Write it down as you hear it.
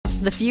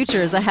The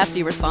future is a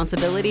hefty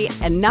responsibility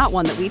and not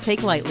one that we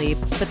take lightly.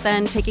 But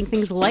then taking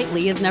things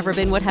lightly has never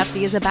been what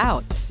Hefty is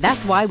about.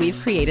 That's why we've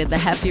created the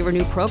Hefty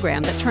Renew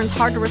program that turns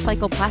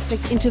hard-to-recycle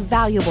plastics into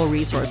valuable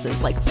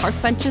resources like park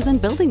benches and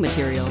building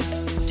materials.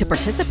 To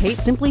participate,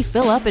 simply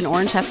fill up an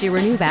orange Hefty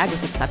Renew bag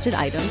with accepted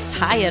items,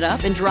 tie it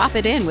up, and drop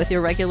it in with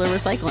your regular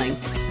recycling.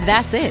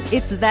 That's it.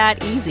 It's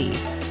that easy.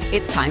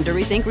 It's time to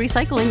rethink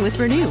recycling with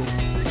Renew.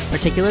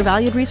 Particular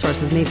valued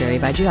resources may vary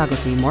by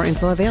geography. More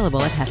info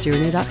available at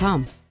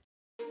heftyrenew.com.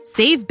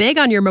 Save big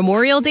on your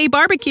Memorial Day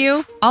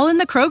barbecue, all in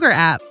the Kroger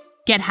app.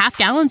 Get half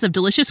gallons of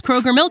delicious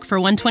Kroger milk for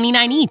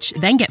 $1.29 each.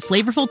 Then get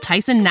flavorful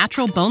Tyson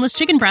natural boneless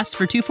chicken breasts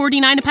for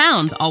 $2.49 a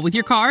pound, all with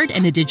your card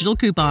and a digital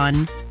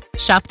coupon.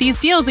 Shop these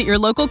deals at your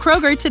local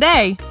Kroger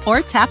today,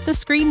 or tap the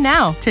screen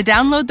now to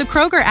download the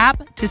Kroger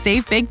app to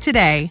save big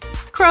today.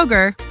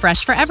 Kroger,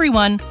 fresh for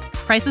everyone.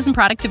 Prices and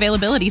product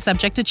availability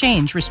subject to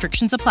change.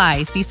 Restrictions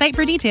apply. See site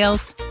for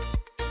details.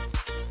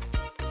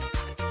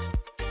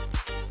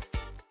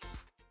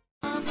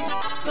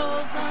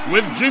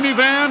 With Jimmy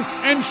Van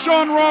and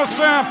Sean Ross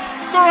Sapp,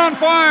 they're on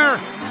fire.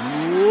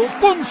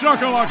 Boom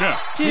shakalaka.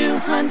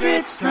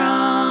 200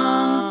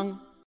 strong.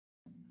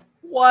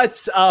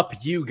 What's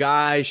up, you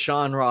guys?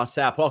 Sean Ross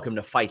Sapp. Welcome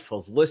to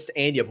Fightful's List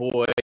and your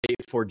boy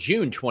for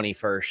June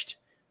 21st.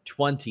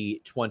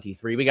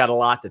 2023. We got a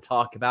lot to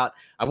talk about.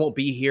 I won't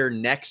be here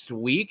next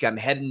week. I'm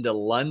heading to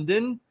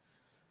London,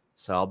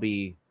 so I'll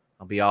be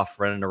off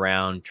running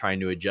around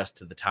trying to adjust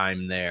to the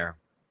time there.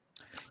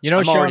 You know,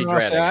 I'm Sean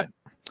Ross,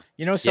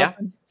 you know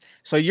something? Yeah?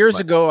 So years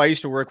ago, I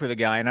used to work with a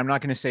guy, and I'm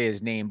not going to say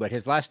his name, but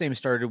his last name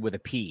started with a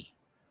P,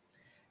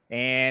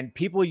 and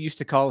people used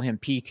to call him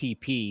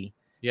PTP.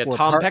 Yeah,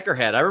 Tom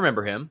Peckerhead. I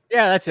remember him.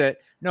 Yeah, that's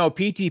it. No,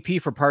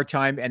 PTP for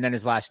part-time, and then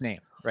his last name,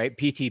 right?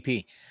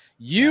 PTP.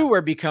 You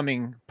were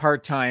becoming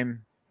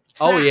part-time.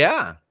 Oh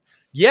yeah.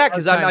 Yeah.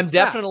 Cause I'm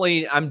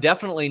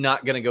definitely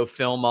not going to go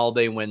film all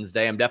day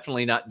Wednesday. I'm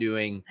definitely not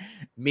doing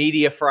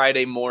media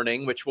Friday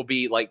morning, which will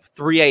be like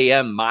 3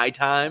 a.m. my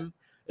time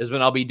is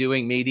when I'll be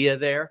doing media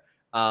there.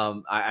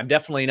 I'm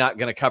definitely not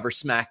going to cover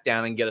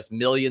SmackDown and get us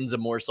millions of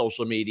more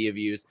social media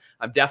views.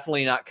 I'm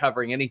definitely not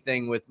covering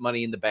anything with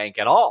Money in the Bank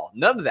at all.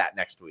 None of that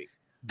next week.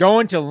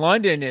 Going to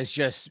London is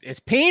just, it's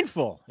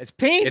painful. It's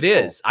painful. It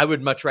is. I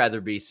would much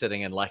rather be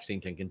sitting in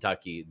Lexington,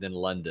 Kentucky than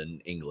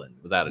London, England,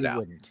 without a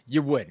doubt.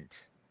 You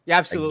wouldn't. You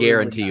absolutely I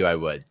guarantee you I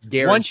would.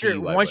 Once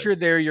you're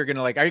there, you're going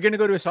to are you going to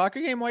go to a soccer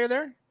game while you're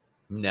there?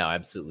 No,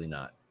 absolutely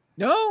not.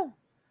 No?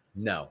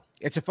 No.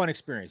 It's a fun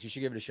experience. You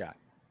should give it a shot.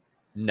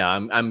 No,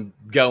 I'm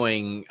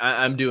doing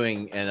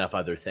enough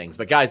other things.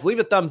 But guys, leave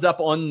a thumbs up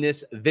on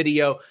this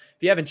video.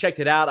 If you haven't checked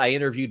it out, I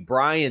interviewed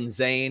Brian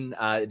Zane.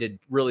 Did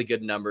really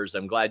good numbers.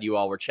 I'm glad you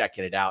all were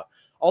checking it out.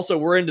 Also,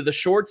 we're into the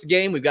shorts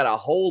game. We've got a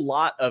whole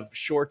lot of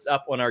shorts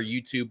up on our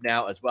YouTube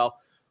now as well.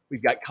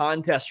 We've got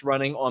contests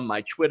running on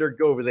my Twitter.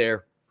 Go over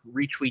there,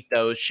 retweet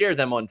those, share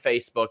them on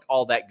Facebook,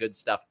 all that good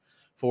stuff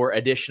for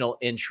additional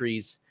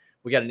entries.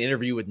 We got an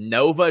interview with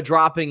Nova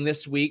dropping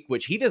this week,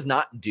 which he does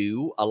not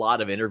do a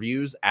lot of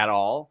interviews at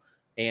all.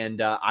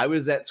 And I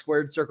was at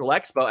Squared Circle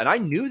Expo, and I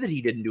knew that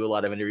he didn't do a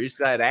lot of interviews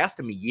because I had asked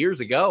him years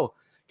ago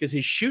because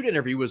his shoot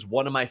interview was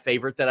one of my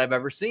favorite that I've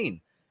ever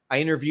seen. I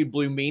interviewed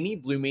Blue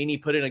Meanie. Blue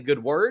Meanie put in a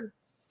good word,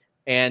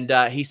 and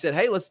he said,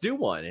 hey, let's do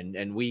one.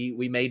 And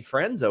we made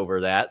friends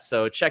over that.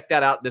 So check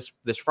that out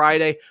this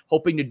Friday,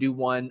 hoping to do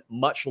one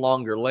much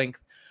longer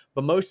length.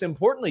 But most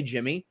importantly,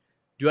 Jimmy,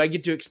 do I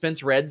get to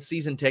expense Reds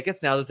season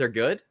tickets now that they're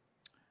good?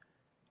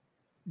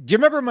 Do you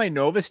remember my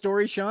Nova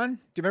story, Sean?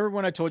 Do you remember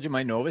when I told you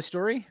my Nova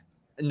story?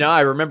 No,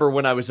 I remember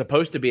when I was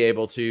supposed to be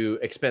able to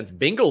expense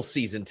Bengals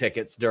season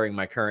tickets during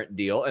my current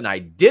deal, and I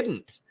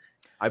didn't.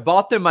 I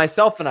bought them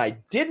myself, and I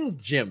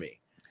didn't, Jimmy.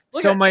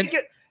 Look so at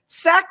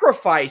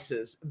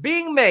sacrifices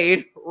being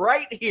made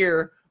right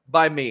here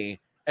by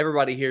me.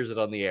 Everybody hears it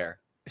on the air.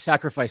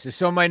 Sacrifices.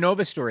 So my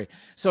Nova story.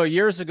 So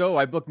years ago,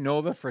 I booked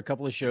Nova for a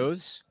couple of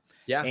shows.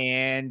 Yeah.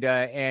 And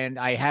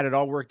I had it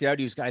all worked out.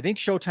 I think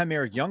Showtime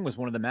Eric Young was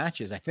one of the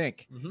matches, I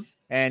think. Mm-hmm.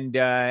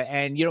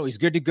 And you know, he's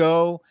good to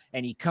go.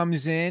 And he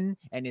comes in,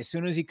 and as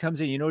soon as he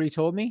comes in, you know what he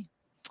told me?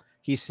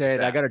 He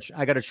said, I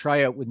got to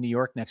try out with New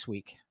York next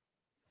week.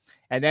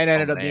 And that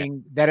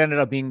ended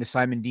up being the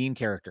Simon Dean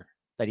character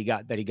that he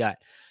got.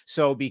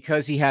 So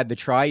because he had the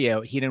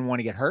tryout, he didn't want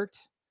to get hurt.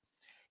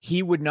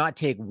 He would not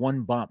take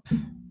one bump.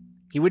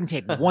 He wouldn't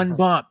take one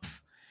bump.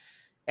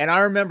 And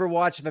I remember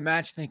watching the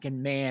match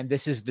thinking, man,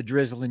 this is the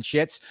drizzle and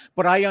shits.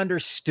 But I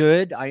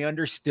understood,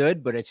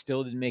 but it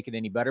still didn't make it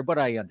any better. But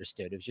I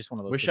understood. It was just one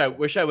of those.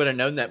 Wish I would have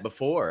known that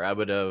before. I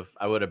would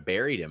have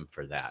buried him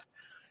for that.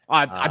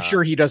 I'm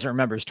sure he doesn't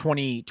remember. It's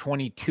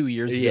 22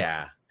 years ago.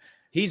 Yeah.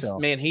 He's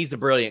a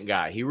brilliant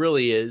guy. He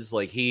really is.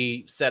 Like,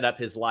 he set up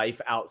his life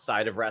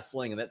outside of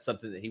wrestling, and that's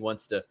something that he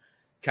wants to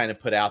kind of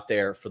put out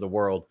there for the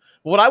world.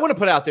 What I want to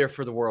put out there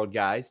for the world,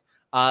 guys,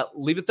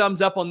 leave a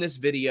thumbs up on this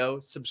video.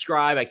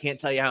 Subscribe. I can't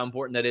tell you how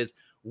important that is.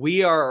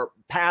 We are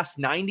past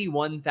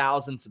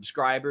 91,000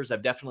 subscribers.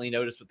 I've definitely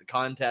noticed with the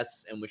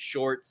contests and with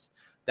shorts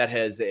that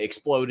has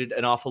exploded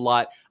an awful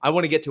lot. I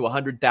want to get to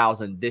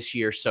 100,000 this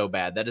year so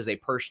bad. That is a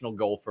personal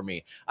goal for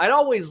me. I'd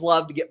always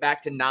love to get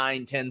back to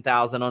 9,000,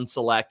 10,000 on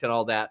Select and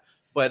all that.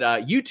 But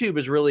YouTube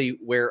is really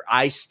where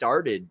I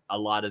started a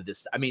lot of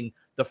this. I mean,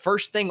 the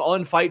first thing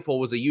on Fightful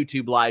was a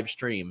YouTube live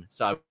stream.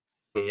 So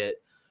I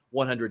hit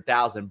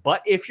 100,000.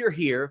 But if you're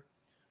here,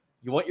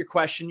 you want your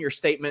question, your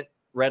statement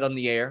read on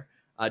the air,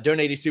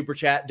 donate a super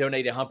chat,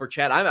 donate a humper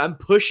chat. I'm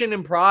pushing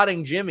and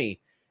prodding Jimmy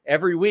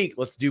every week.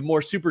 Let's do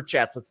more super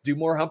chats. Let's do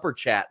more humper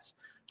chats.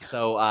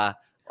 So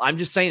I'm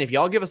just saying, if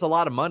y'all give us a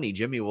lot of money,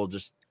 Jimmy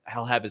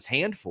he'll have his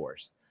hand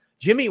forced.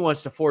 Jimmy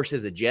wants to force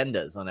his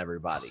agendas on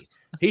everybody.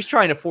 He's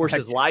trying to force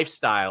his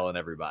lifestyle on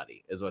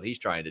everybody is what he's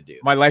trying to do.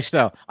 My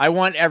lifestyle. I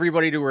want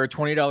everybody to wear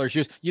 $20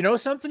 shoes. You know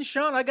something,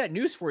 Sean? I got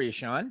news for you,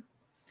 Sean.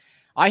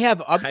 I have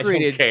upgraded. I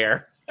don't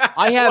care.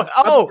 I have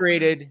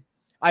upgraded.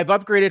 I've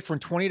upgraded from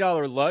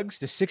 $20 lugs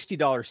to $60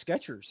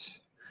 Skechers.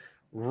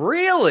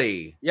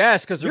 Really?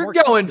 Yes, because you're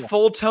going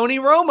full Tony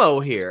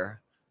Romo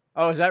here.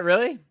 Oh, is that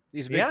really?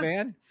 He's a big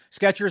fan.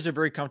 Skechers are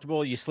very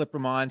comfortable. You slip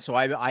them on. So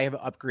I have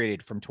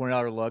upgraded from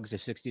 $20 lugs to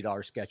 $60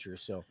 Skechers.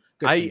 So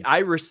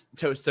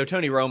good. So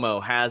Tony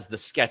Romo has the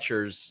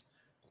Skechers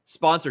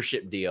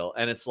sponsorship deal,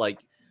 and it's like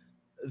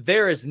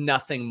there is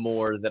nothing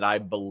more that I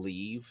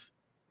believe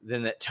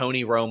than that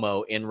Tony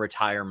Romo in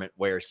retirement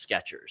wears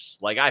Skechers.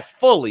 Like, I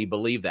fully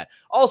believe that.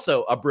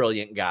 Also, a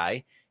brilliant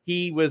guy.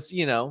 He was,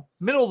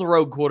 middle of the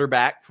road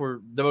quarterback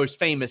for the most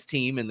famous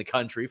team in the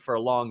country for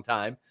a long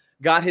time.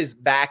 Got his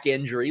back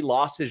injury,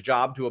 lost his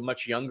job to a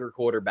much younger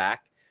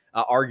quarterback,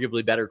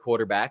 arguably better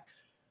quarterback.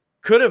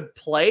 Could have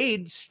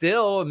played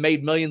still and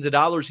made millions of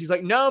dollars. He's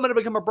like, no, I'm going to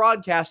become a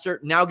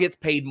broadcaster. Now gets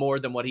paid more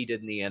than what he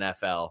did in the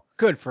NFL.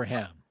 Good for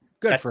him.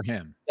 For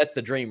him. That's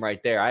the dream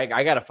right there.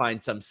 I got to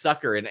find some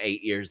sucker in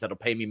 8 years that'll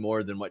pay me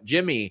more than what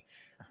Jimmy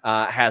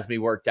has me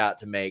worked out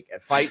to make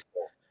at Fightful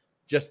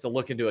just to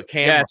look into a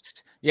camera.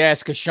 Yes,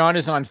 because Sean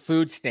is on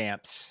food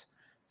stamps.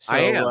 So, I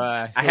am.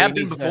 I have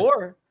been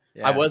before.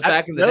 Yeah. I was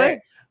back in the day.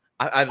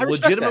 I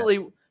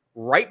legitimately,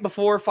 right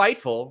before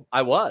Fightful,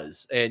 I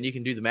was. And you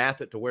can do the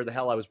math as to where the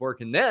hell I was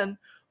working then.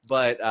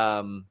 But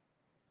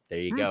there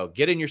you go.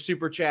 Get in your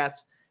super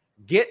chats.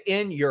 Get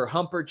in your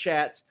humper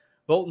chats.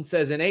 Bolton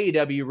says, in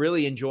AEW,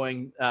 really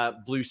enjoying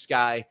Blue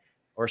Sky,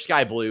 or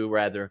Sky Blue,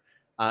 rather.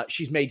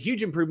 She's made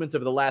huge improvements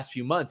over the last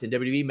few months. In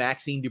WWE,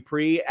 Maxine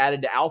Dupree,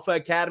 added to Alpha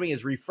Academy,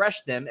 has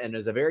refreshed them and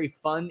is a very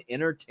fun,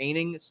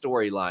 entertaining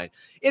storyline.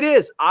 It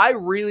is. I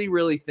really,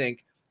 really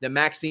think that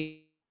Maxine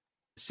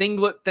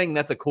singlet thing,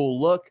 that's a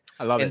cool look.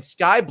 I love it. And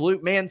Sky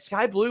Blue, man,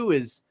 Sky Blue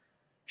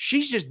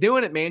she's just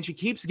doing it, man. She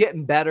keeps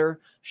getting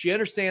better. She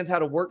understands how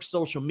to work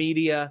social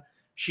media.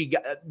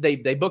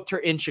 They booked her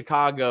in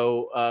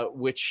Chicago,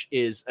 which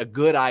is a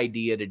good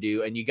idea to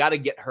do. And you got to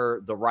get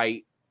her the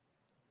right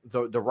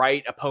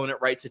opponent,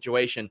 right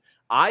situation.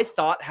 I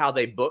thought how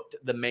they booked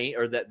the main,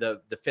 or that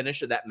the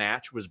finish of that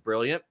match was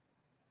brilliant.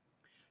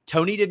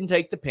 Tony didn't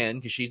take the pin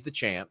because she's the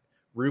champ.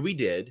 Ruby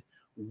did.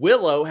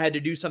 Willow had to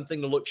do something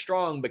to look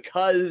strong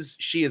because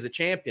she is a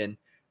champion,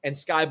 and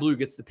Sky Blue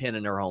gets the pin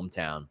in her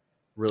hometown.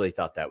 Really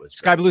thought that was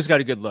Sky Blue's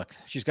got a good look.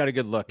 She's got a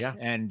good look. Yeah.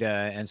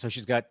 And so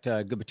she's got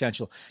good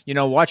potential.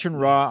 Watching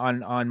Raw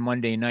on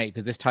Monday night,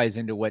 because this ties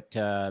into what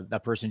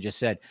that person just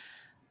said.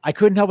 I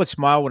couldn't help but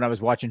smile when I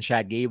was watching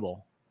Chad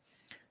Gable,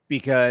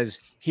 because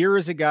here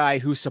is a guy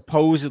who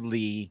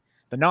supposedly,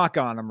 the knock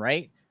on him,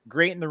 right?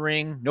 Great in the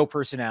ring, no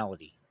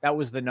personality. That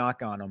was the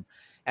knock on him.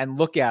 And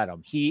look at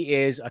him. He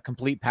is a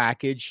complete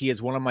package. He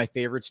is one of my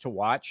favorites to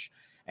watch.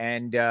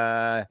 And,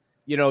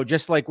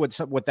 just like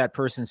what that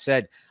person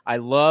said, I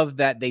love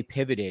that they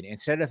pivoted.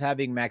 Instead of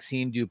having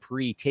Maxine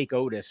Dupree take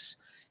Otis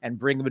and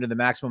bring him into the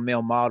Maximum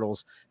Male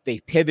Models, they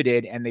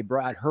pivoted and they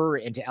brought her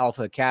into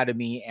Alpha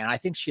Academy. And I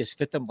think she has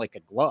fit them like a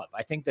glove.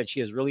 I think that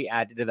she has really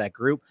added to that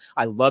group.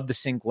 I love the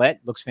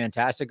singlet. Looks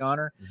fantastic on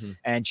her. Mm-hmm.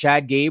 And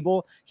Chad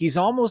Gable, he's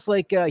almost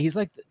like,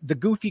 the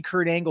goofy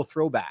Kurt Angle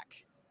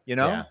throwback,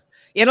 Yeah.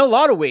 In a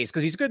lot of ways,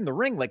 because he's good in the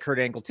ring like Kurt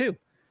Angle too.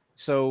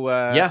 So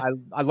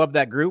I love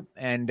that group,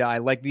 and I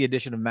like the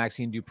addition of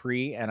Maxine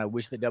Dupree, and I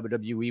wish that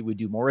WWE would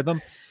do more of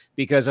them,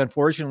 because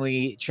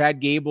unfortunately, Chad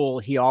Gable,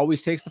 he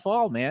always takes the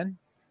fall, man.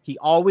 He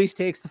always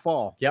takes the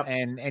fall. Yep.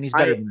 And he's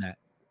better than that.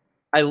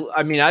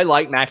 I mean, I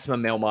like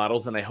Maximum Male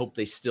Models, and I hope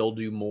they still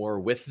do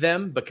more with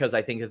them, because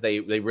I think that they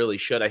really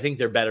should. I think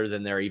they're better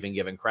than they're even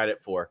given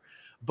credit for.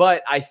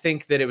 But I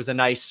think that it was a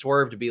nice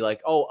swerve to be like,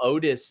 oh,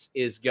 Otis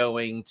is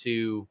going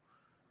to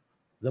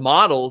the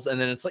Models,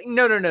 and then it's like,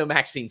 no,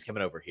 Maxine's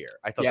coming over here.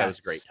 I thought that was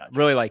a great touch.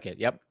 Really like it.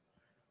 Yep.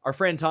 Our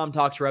friend Tom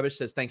Talks Rubbish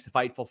says, thanks to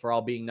Fightful for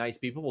all being nice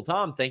people. Well,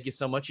 Tom, thank you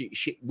so much.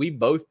 We've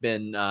both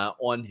been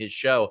on his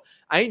show.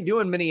 I ain't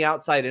doing many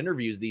outside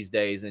interviews these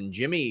days, and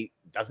Jimmy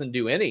doesn't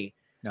do any.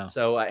 No.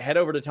 So head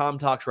over to Tom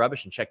Talks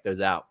Rubbish and check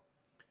those out.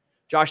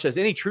 Josh says,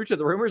 any truth to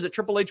the rumors that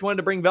Triple H wanted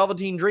to bring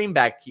Velveteen Dream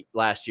back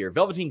last year?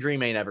 Velveteen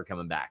Dream ain't ever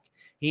coming back.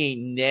 He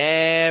ain't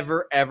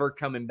never, ever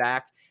coming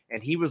back,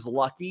 and he was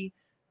lucky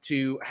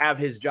to have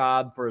his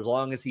job for as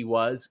long as he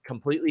was,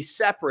 completely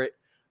separate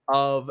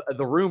of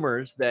the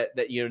rumors that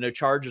no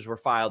charges were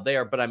filed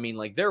there. But I mean,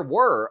 like, there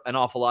were an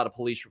awful lot of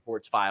police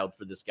reports filed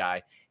for this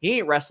guy. He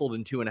ain't wrestled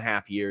in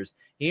 2.5 years.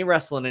 He ain't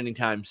wrestling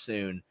anytime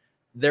soon.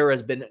 There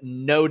has been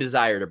no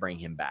desire to bring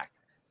him back.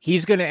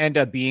 He's going to end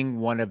up being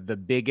one of the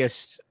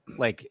biggest,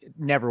 like,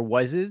 never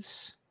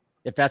was's,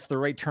 if that's the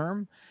right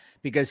term,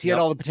 because he had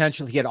all the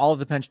potential. He had all of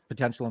the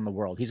potential in the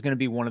world. He's going to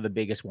be one of the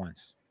biggest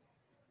ones.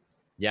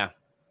 Yeah.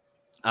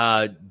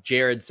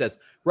 Jared says,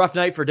 rough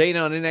night for Dana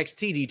on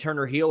NXT. Do you turn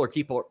her heel or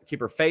keep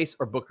her face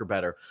or book her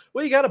better?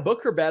 Well, you got to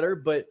book her better,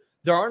 but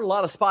there aren't a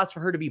lot of spots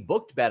for her to be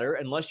booked better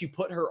unless you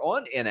put her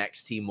on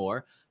NXT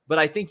more. But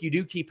I think you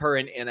do keep her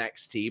in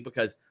NXT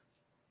because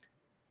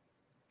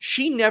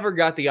she never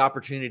got the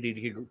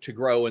opportunity to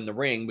grow in the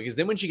ring, because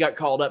then when she got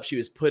called up, she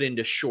was put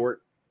into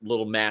short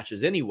little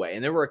matches anyway.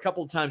 And there were a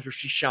couple of times where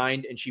she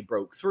shined and she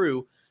broke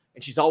through,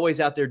 and she's always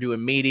out there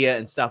doing media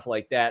and stuff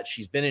like that.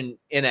 She's been in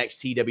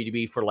NXT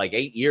WWE for like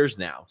 8 years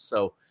now.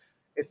 So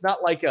it's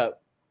not like a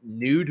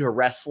new to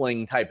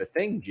wrestling type of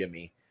thing,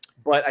 Jimmy.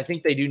 But I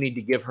think they do need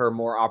to give her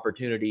more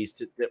opportunities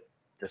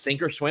to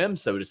sink or swim,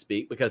 so to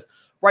speak, because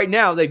right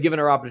now they've given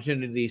her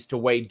opportunities to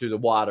wade through the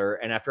water.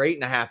 And after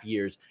 8.5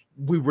 years,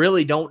 we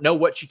really don't know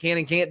what she can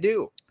and can't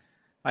do.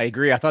 I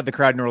agree. I thought the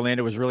crowd in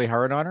Orlando was really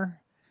hard on her.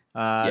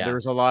 There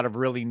was a lot of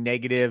really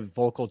negative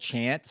vocal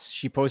chants.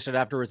 She posted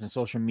afterwards on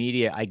social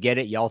media, I get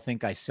it. Y'all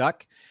think I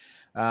suck.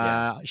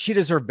 She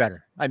deserved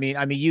better. I mean,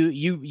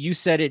 you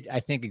said it, I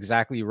think,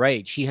 exactly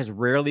right. She has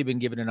rarely been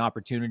given an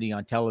opportunity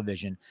on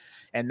television.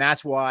 And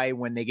that's why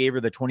when they gave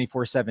her the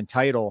 24/7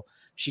 title,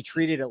 she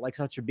treated it like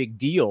such a big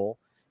deal.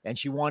 And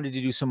she wanted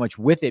to do so much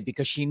with it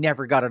because she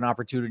never got an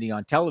opportunity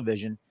on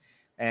television.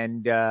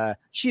 And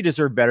she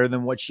deserved better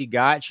than what she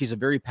got. She's a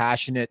very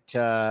passionate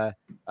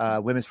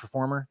women's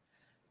performer.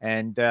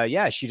 And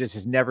she just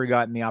has never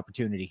gotten the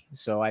opportunity.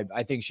 So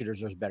I think she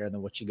deserves better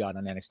than what she got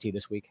on NXT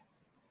this week.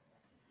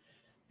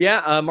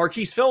 Yeah,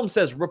 Marquise Film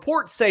says,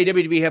 reports say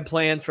WWE had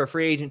plans for a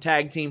free agent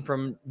tag team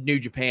from New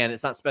Japan.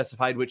 It's not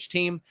specified which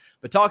team,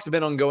 but talks have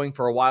been ongoing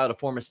for a while to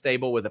form a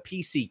stable with a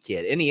PC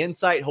kid. Any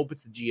insight? Hope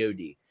it's the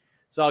GOD.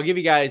 So I'll give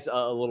you guys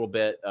a little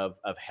bit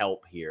of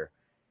help here.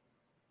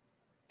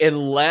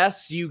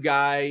 Unless you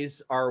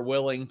guys are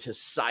willing to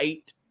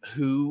cite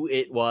who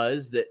it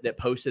was that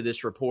posted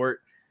this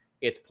report,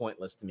 it's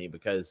pointless to me,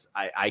 because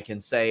I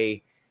can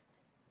say,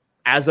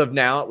 as of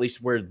now, at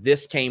least where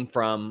this came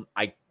from,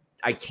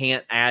 I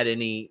can't add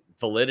any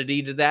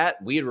validity to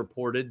that. We had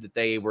reported that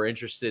they were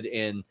interested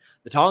in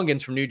the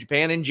Tongans from New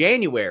Japan in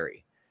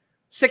January.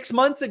 6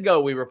 months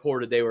ago, we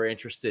reported they were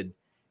interested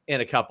in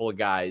a couple of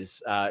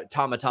guys,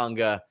 Tama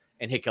Tonga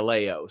and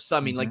Hikuleo. So, I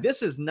mean, like,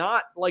 this is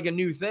not like a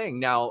new thing.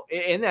 Now,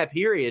 in that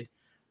period,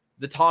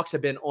 the talks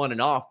have been on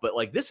and off, but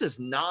like, this is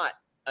not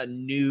a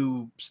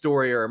new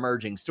story or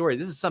emerging story.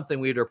 This is something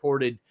we had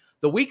reported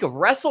the week of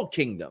Wrestle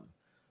Kingdom,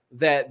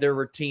 that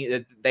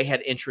that they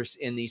had interest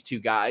in these two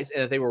guys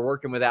and that they were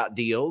working without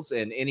deals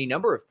and any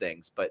number of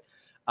things. But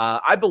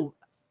I believe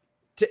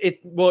it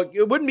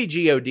wouldn't be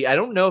GOD. I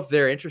don't know if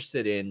they're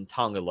interested in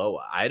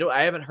Tongaloa.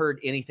 I haven't heard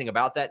anything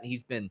about that. And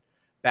he's been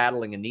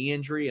battling a knee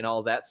injury and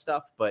all that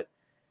stuff. But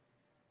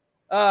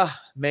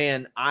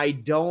man, I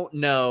don't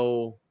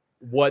know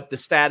what the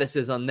status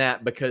is on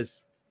that, because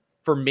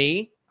for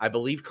me, I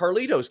believe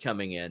Carlito's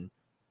coming in.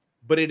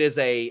 But it is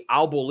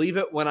I'll believe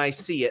it when I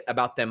see it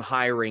about them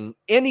hiring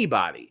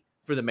anybody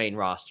for the main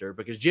roster.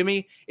 Because,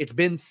 Jimmy, it's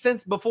been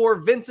since before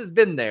Vince has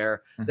been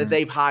there that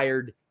they've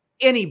hired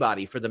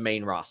anybody for the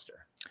main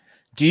roster.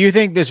 Do you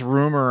think this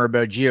rumor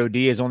about GOD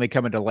is only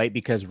coming to light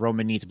because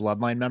Roman needs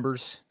bloodline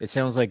members? It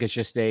sounds like it's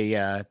just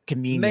a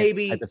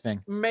convenient type of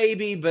thing.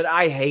 Maybe, but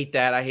I hate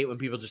that. I hate when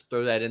people just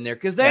throw that in there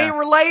because they ain't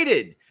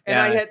related. And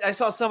I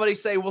saw somebody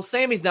say, well,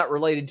 Sammy's not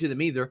related to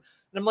them either.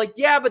 And I'm like,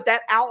 yeah, but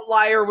that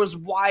outlier was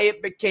why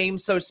it became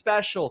so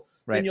special.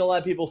 Right. And you'll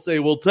have people say,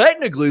 well,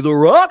 technically The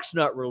Rock's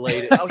not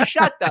related. Oh,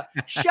 shut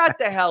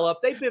the hell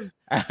up. This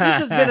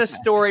has been a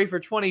story for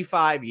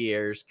 25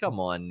 years. Come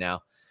on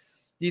now.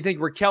 Do you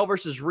think Raquel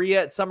versus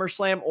Rhea at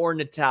SummerSlam or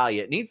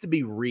Natalya? It needs to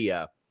be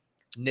Rhea.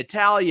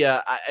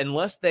 Natalya,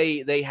 unless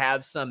they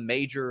have some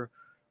major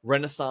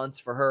renaissance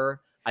for her,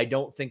 I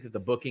don't think that the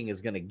booking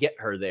is going to get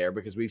her there,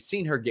 because we've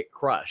seen her get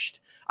crushed.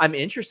 I'm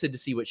interested to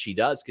see what she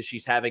does, because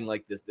she's having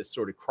like this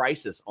sort of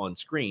crisis on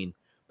screen,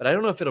 but I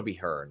don't know if it'll be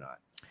her or not.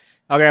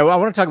 Okay, well, I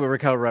want to talk about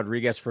Raquel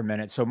Rodriguez for a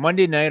minute. So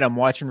Monday night, I'm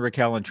watching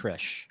Raquel and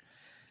Trish.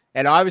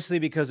 And obviously,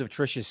 because of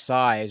Trish's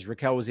size,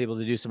 Raquel was able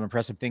to do some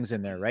impressive things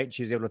in there, right?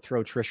 She was able to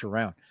throw Trish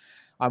around.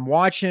 I'm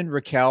watching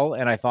Raquel,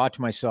 and I thought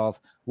to myself,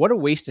 what a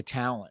waste of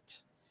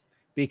talent.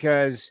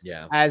 Because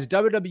as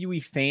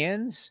WWE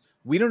fans,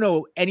 we don't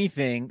know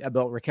anything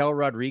about Raquel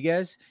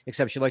Rodriguez,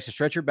 except she likes to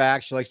stretch her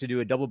back. She likes to do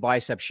a double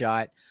bicep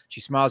shot.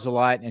 She smiles a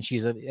lot, and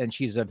she's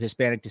of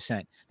Hispanic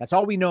descent. That's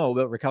all we know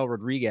about Raquel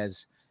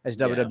Rodriguez as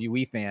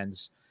WWE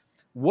fans.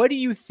 What do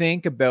you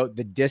think about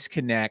the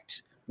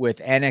disconnect with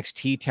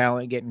NXT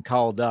talent getting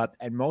called up,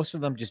 and most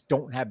of them just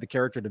don't have the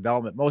character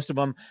development? Most of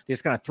them, they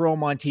just kind of throw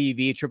them on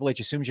TV. Triple H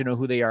assumes you know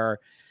who they are,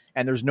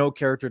 and there's no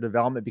character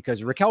development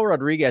because Raquel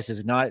Rodriguez this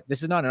is not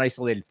an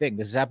isolated thing.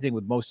 This is happening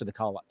with most of the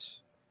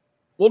call-ups.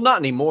 Well, not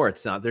anymore.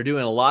 It's not. They're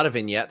doing a lot of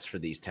vignettes for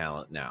these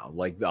talent now,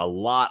 like a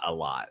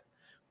lot.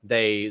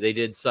 They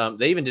did some.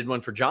 They even did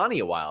one for Johnny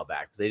a while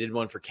back. They did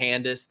one for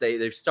Candace.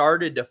 They've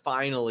started to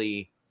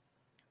finally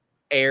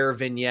air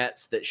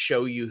vignettes that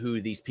show you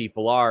who these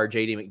people are.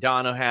 JD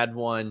McDonough had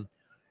one.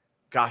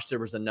 Gosh, there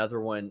was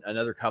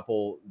another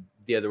couple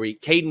the other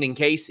week. Caden and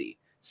Casey.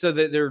 So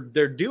that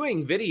they're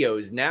doing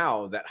videos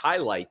now that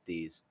highlight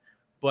these.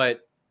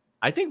 But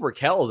I think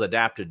Raquel has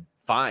adapted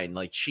fine.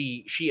 Like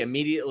she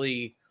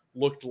immediately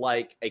looked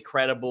like a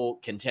credible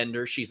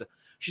contender. She's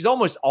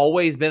almost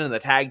always been in the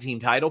tag team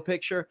title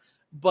picture,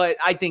 but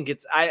I think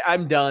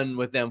I'm done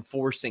with them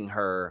forcing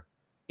her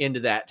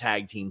into that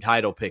tag team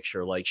title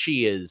picture. Like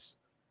she is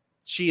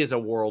a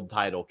world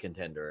title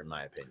contender in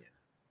my opinion.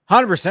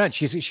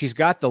 100%. She's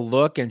got the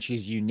look and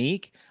she's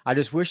unique. I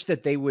just wish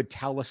that they would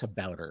tell us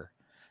about her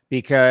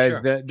because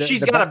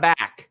she's got a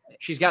back.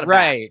 She's got a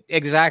right. back.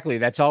 Exactly.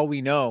 That's all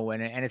we know.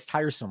 And it's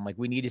tiresome. Like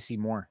we need to see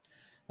more.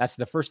 That's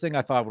the first thing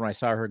I thought when I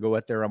saw her go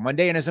out there on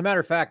Monday. And as a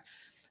matter of fact,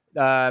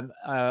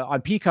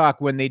 on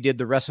Peacock, when they did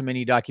the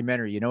WrestleMania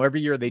documentary,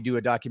 every year they do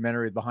a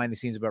documentary behind the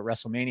scenes about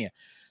WrestleMania.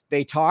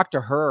 They talked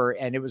to her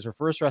and it was her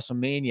first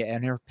WrestleMania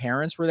and her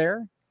parents were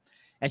there.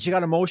 And she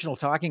got emotional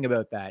talking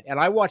about that. And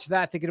I watched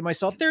that thinking to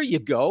myself, there you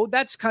go.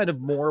 That's kind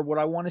of more what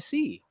I want to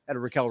see at a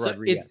Raquel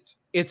Rodriguez.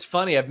 It's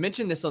funny. I've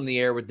mentioned this on the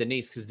air with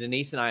Denise because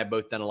Denise and I have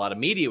both done a lot of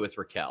media with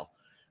Raquel,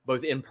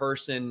 both in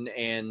person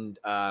and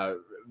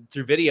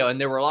through video.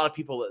 And there were a lot of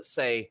people that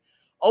say,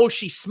 oh,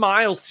 she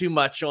smiles too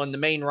much on the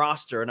main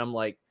roster. And I'm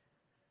like,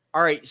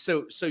 all right,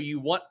 so you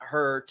want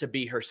her to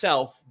be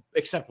herself,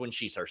 except when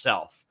she's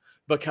herself,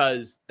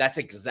 because that's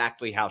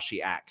exactly how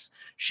she acts.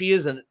 She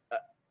is an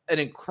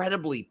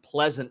incredibly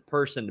pleasant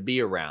person to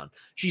be around.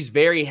 She's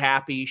very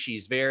happy. She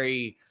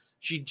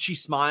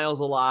smiles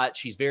a lot.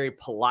 She's very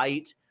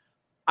polite.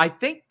 I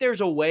think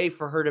there's a way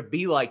for her to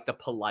be like the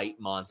polite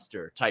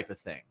monster type of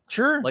thing.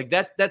 Sure. Like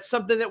that's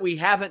something that we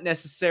haven't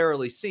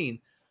necessarily seen.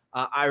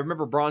 I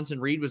remember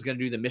Bronson Reed was going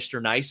to do the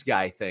Mr. Nice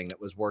Guy thing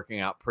that was working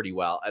out pretty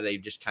well. And they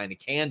just kind of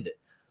canned it.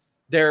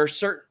 There are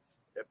certain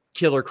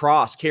Karrion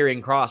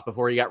Kross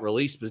before he got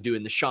released was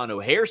doing the Sean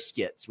O'Hare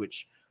skits,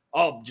 which,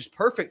 just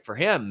perfect for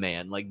him,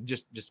 man. Like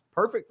just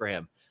perfect for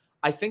him.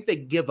 I think they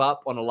give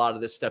up on a lot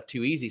of this stuff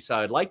too easy. So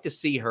I'd like to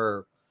see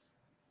her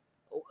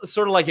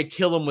sort of like a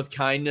kill him with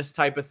kindness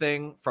type of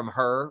thing from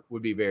her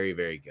would be very,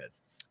 very good.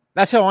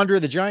 That's how Andre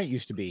the Giant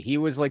used to be. He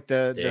was like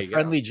the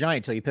friendly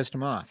giant till you pissed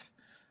him off.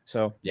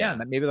 So yeah,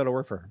 maybe that'll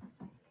work for her.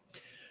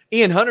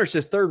 Ian Hunter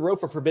says third row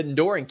for Forbidden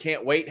Door and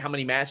can't wait. How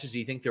many matches do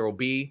you think there will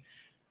be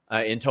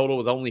in total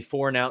with only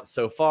 4 announced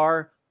so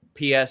far?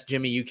 P.S.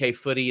 Jimmy, UK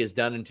footy is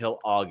done until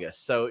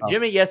August. So,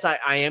 Jimmy, yes,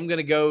 I am going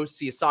to go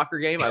see a soccer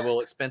game. I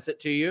will expense it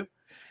to you.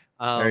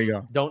 There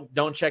you go.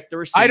 Don't check the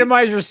receipt.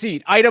 Itemized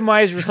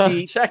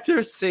receipt. Check the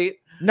receipt.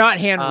 Not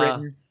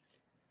handwritten.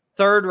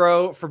 Third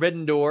row,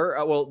 Forbidden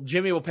Door. Well,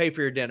 Jimmy will pay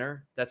for your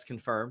dinner. That's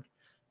confirmed.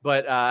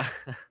 But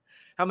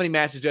how many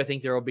matches do I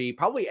think there will be?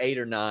 Probably 8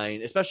 or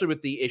 9, especially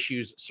with the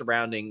issues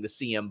surrounding the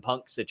CM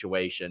Punk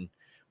situation,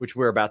 which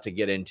we're about to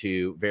get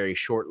into very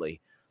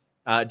shortly.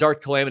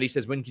 Dark Calamity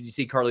says, when can you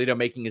see Carlito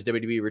making his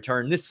WWE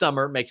return? This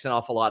summer makes an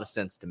awful lot of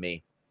sense to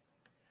me.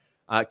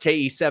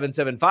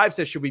 KE775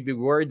 says, should we be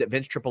worried that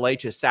Vince Triple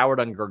H is soured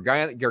on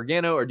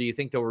Gargano, or do you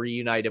think they'll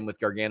reunite him with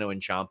Gargano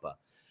and Ciampa?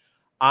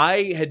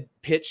 I had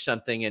pitched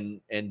something,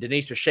 and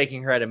Denise was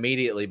shaking her head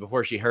immediately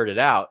before she heard it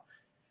out.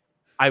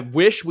 I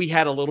wish we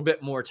had a little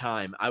bit more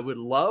time. I would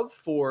love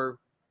for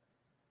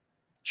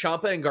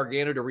Ciampa and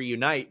Gargano to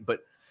reunite,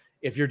 but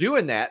if you're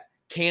doing that,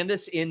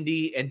 Candace,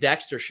 Indy, and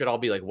Dexter should all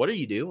be like, what are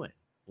you doing?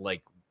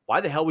 Like,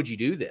 why the hell would you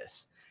do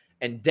this?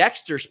 And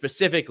Dexter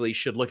specifically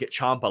should look at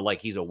Ciampa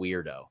like he's a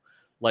weirdo.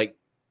 Like,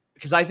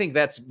 because I think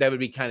that would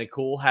be kind of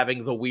cool,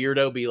 having the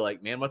weirdo be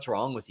like, man, what's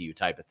wrong with you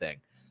type of thing.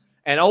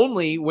 And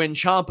only when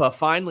Ciampa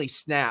finally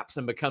snaps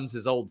and becomes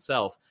his old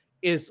self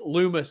is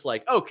Loomis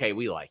like, okay,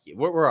 we like you.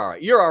 We're all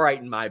right. You're all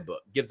right in my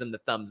book. Gives him the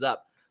thumbs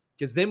up.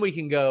 Because then we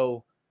can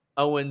go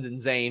Owens and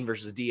Zayn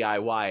versus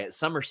DIY at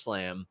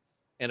SummerSlam.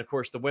 And, of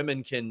course, the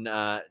women can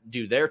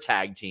do their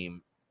tag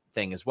team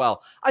thing as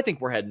well. I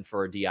think we're heading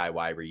for a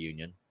DIY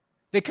reunion.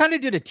 They kind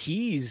of did a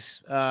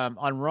tease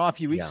on Raw a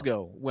few weeks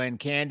ago when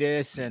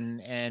Candace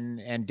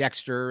and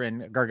Dexter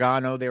and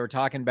Gargano, they were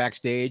talking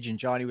backstage and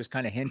Johnny was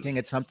kind of hinting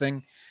at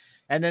something.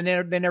 And then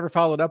they never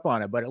followed up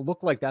on it, but it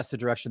looked like that's the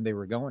direction they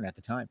were going at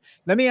the time.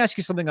 Let me ask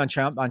you something on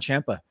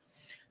Ciampa.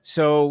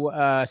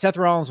 So Seth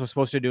Rollins was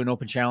supposed to do an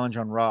open challenge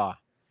on Raw,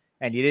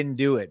 and he didn't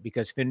do it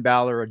because Finn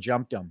Balor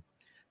jumped him.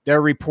 There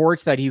are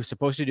reports that he was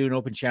supposed to do an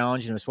open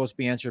challenge and it was supposed to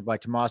be answered by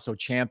Tommaso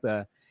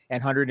Ciampa,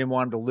 and Hunter didn't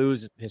want him to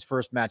lose his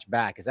first match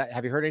back.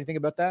 Have you heard anything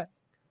about that?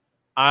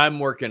 I'm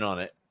working on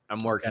it.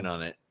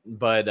 on it,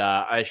 but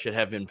I should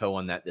have info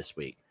on that this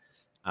week.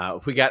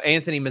 We got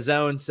Anthony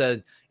Mazzone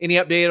said, any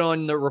update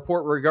on the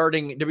report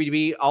regarding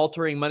WWE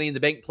altering Money in the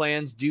Bank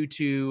plans due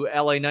to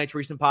LA Knight's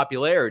recent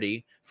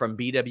popularity from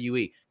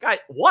BWE? Guys,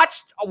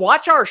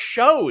 watch our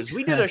shows.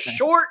 We did a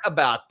short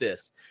about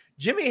this.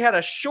 Jimmy had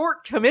a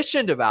short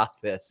commissioned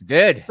about this.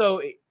 Did.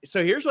 So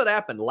here's what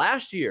happened.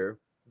 Last year,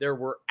 there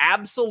were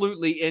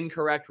absolutely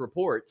incorrect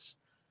reports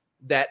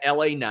that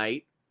LA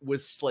Knight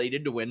was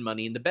slated to win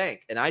Money in the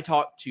Bank. And I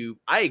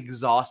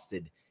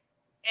exhausted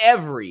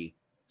every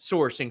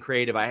source and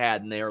creative I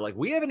had, and they were like,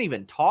 we haven't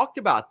even talked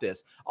about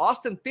this.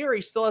 Austin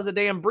Theory still has a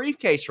damn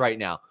briefcase right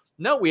now.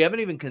 No, we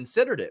haven't even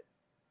considered it.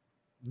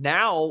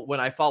 Now, when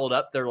I followed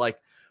up, they're like,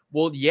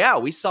 well, yeah,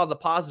 we saw the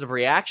positive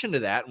reaction to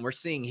that, and we're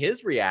seeing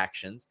his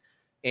reactions,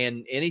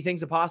 and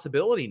anything's a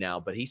possibility now,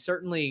 but he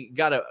certainly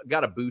got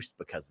a boost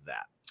because of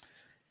that.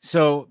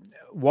 So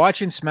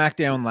watching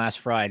SmackDown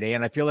last Friday,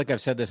 and I feel like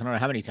I've said this, I don't know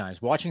how many times,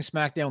 watching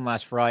SmackDown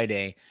last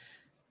Friday,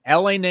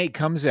 LA Knight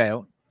comes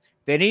out.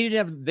 They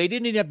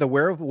didn't even have the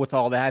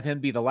wherewithal to have him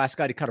be the last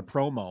guy to cut a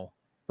promo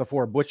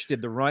before Butch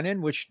did the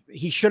run-in, which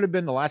he should have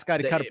been the last guy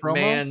to cut a promo.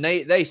 Man,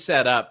 they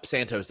set up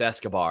Santos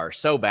Escobar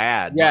so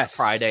bad. Yes.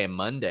 Friday and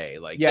Monday.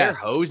 They're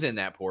hosing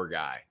that poor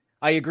guy.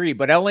 I agree,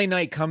 but LA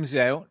Knight comes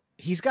out.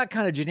 He's got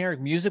kind of generic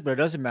music, but it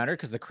doesn't matter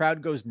because the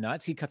crowd goes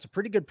nuts. He cuts a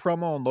pretty good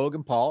promo on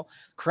Logan Paul.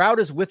 Crowd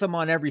is with him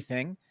on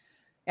everything.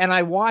 And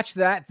I watched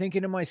that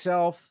thinking to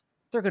myself,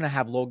 they're going to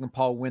have Logan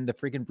Paul win the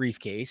freaking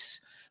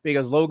briefcase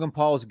because Logan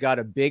Paul's got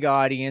a big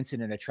audience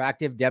and an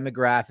attractive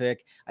demographic.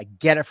 I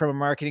get it from a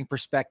marketing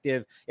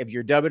perspective. If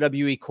you're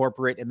WWE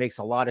corporate, it makes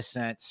a lot of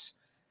sense.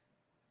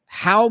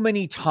 How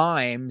many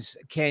times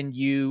can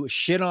you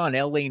shit on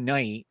LA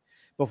Knight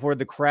before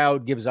the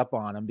crowd gives up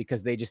on him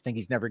because they just think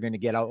he's never going to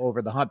get out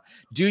over the hump?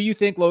 Do you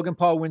think Logan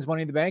Paul wins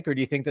Money in the Bank, or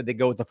do you think that they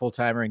go with the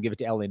full-timer and give it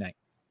to LA Knight?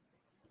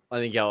 I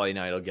think LA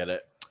Knight will get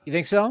it. You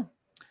think so?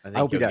 I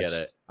hope he does.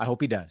 Get it. I hope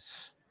he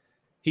does.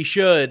 He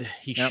should.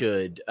 He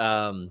should.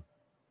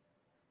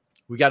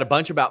 We got a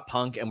bunch about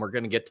Punk, and we're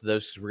going to get to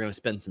those because we're going to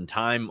spend some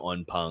time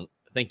on Punk.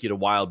 Thank you to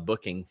Wild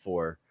Booking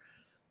for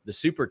the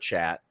super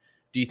chat.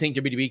 Do you think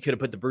WWE could have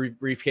put the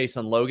briefcase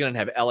on Logan and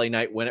have LA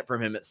Knight win it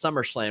from him at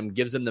SummerSlam?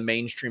 Gives him the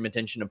mainstream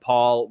attention of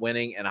Paul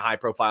winning and a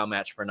high-profile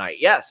match for Knight.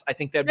 Yes, I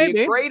think that'd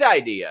be a great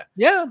idea.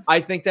 Yeah. I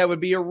think that would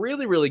be a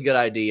really, really good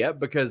idea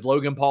because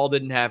Logan Paul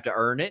didn't have to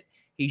earn it.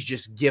 He's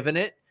just given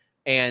it.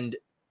 And,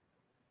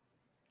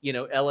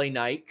 LA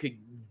Knight could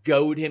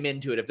goad him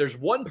into it. If there's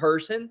one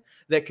person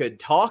that could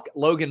talk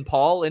Logan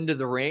Paul into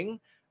the ring,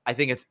 I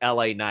think it's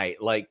LA Knight.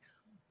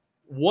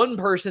 One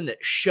person that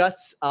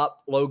shuts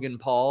up Logan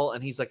Paul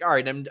and he's like, all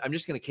right, I'm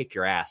just going to kick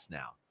your ass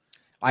now.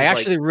 I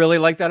actually really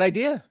like that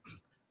idea.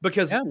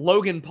 Because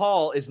Logan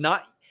Paul is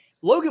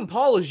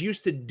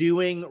used to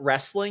doing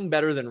wrestling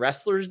better than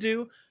wrestlers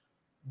do,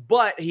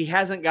 but he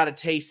hasn't got a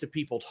taste of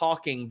people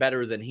talking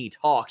better than he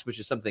talks, which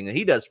is something that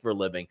he does for a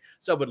living.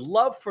 So I would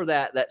love for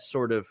that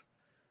sort of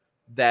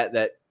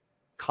that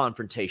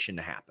confrontation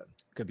to happen.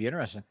 Could be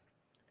interesting.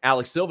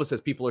 Alex Silva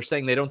says people are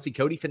saying they don't see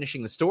Cody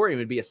finishing the story. It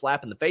would be a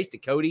slap in the face to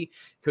Cody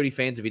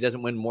fans if he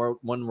doesn't win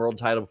one world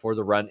title before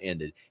the run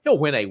ended. He'll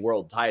win a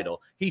world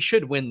title. He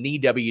should win the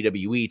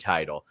WWE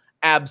title.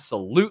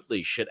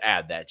 Absolutely should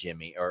add that,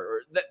 Jimmy.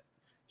 Or that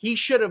he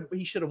should have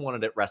won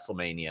it at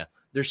WrestleMania.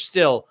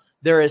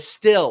 There is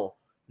still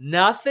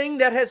nothing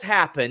that has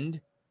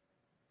happened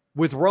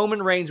with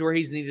Roman Reigns where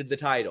he's needed the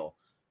title.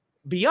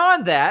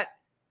 Beyond that,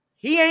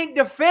 he ain't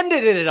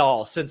defended it at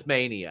all since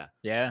Mania.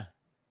 Yeah.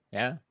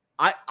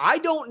 I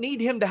don't need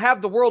him to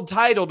have the world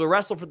title to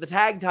wrestle for the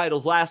tag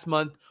titles last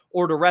month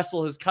or to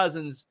wrestle his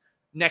cousins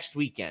next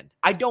weekend.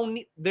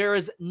 There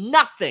is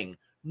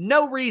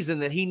no reason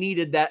that he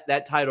needed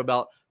that title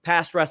belt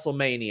past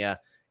WrestleMania.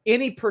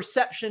 Any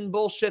perception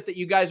bullshit that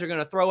you guys are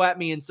going to throw at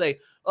me and say,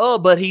 oh,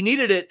 but he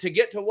needed it to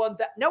get to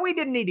 1,000. No, he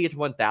didn't need to get to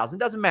 1,000.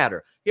 Doesn't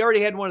matter. He already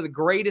had one of the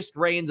greatest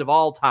reigns of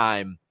all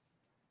time.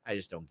 I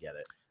just don't get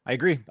it. I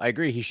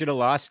agree. He should have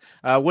lost.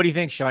 What do you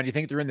think, Sean? Do you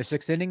think they're in the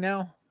 6th inning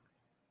now?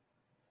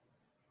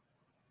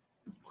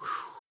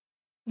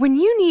 When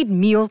you need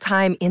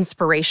mealtime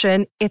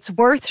inspiration, it's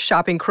worth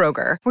shopping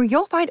Kroger, where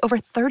you'll find over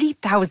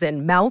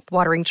 30,000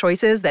 mouth-watering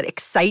choices that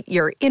excite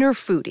your inner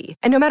foodie.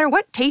 And no matter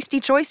what tasty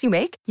choice you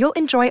make, you'll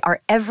enjoy our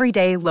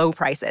everyday low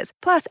prices,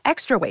 plus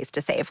extra ways to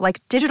save,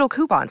 like digital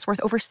coupons worth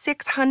over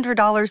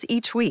 $600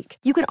 each week.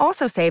 You can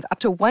also save up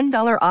to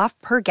 $1 off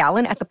per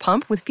gallon at the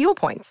pump with fuel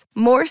points.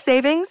 More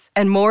savings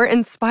and more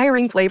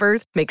inspiring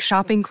flavors make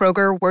shopping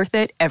Kroger worth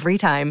it every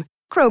time.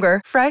 Kroger,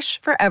 fresh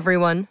for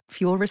everyone.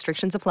 Fuel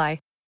restrictions apply.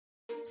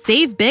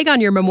 Save big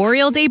on your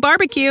Memorial Day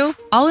barbecue,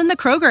 all in the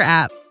Kroger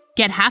app.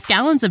 Get half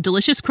gallons of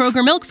delicious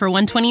Kroger milk for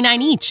 $1.29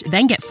 each.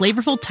 Then get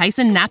flavorful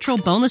Tyson natural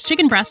boneless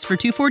chicken breasts for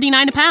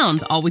 $2.49 a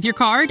pound, all with your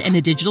card and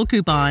a digital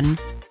coupon.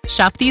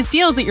 Shop these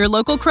deals at your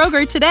local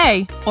Kroger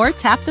today, or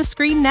tap the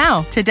screen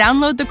now to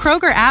download the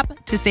Kroger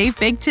app to save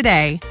big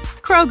today.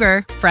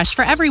 Kroger, fresh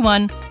for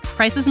everyone.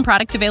 Prices and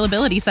product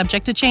availability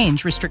subject to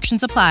change.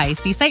 Restrictions apply.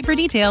 See site for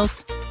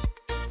details.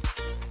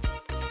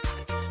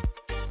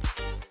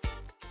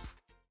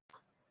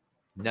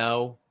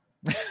 No.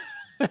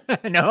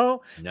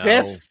 No, No.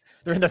 fifth.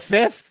 They're in the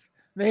fifth,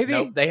 maybe.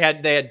 Nope. They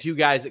had two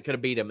guys that could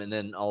have beat him, and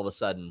then all of a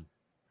sudden,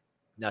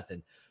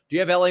 nothing. Do you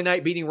have LA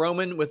Knight beating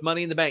Roman with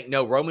Money in the Bank?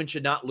 No, Roman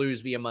should not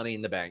lose via Money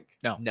in the Bank.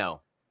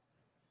 No.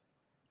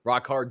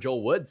 Rock Hard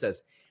Joel Wood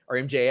says, are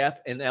MJF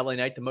and LA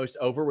Knight the most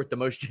over with the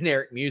most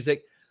generic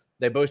music?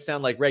 They both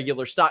sound like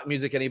regular stock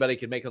music anybody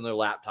could make on their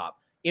laptop.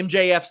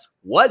 MJF's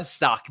was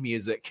stock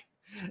music.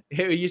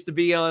 It used to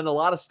be on a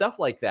lot of stuff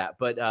like that.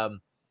 But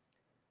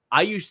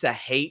I used to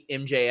hate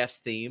MJF's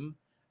theme,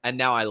 and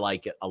now I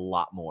like it a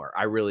lot more.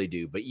 I really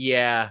do. But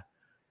yeah,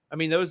 I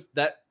mean, that's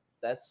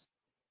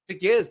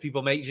it is.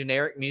 People make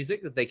generic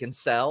music that they can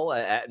sell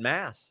at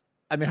mass.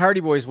 I mean,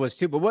 Hardy Boys was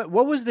too. But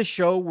what was the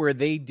show where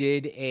they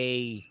did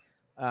a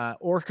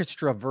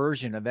orchestra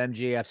version of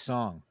MJF's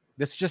song?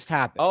 This just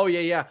happened. Oh,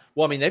 yeah.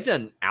 Well, I mean, they've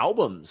done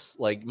albums.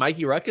 Like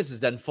Mikey Ruckus has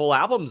done full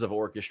albums of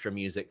orchestra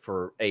music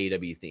for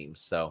AEW themes.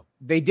 So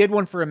they did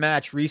one for a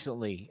match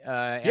recently.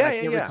 I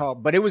can't recall,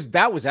 but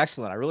that was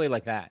excellent. I really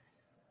like that.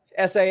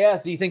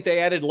 SAS, do you think they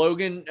added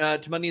Logan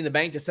to Money in the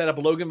Bank to set up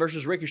Logan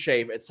versus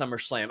Ricochet at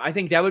SummerSlam? I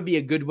think that would be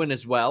a good one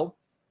as well.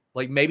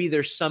 Like maybe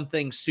there's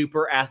something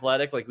super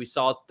athletic like we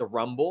saw at the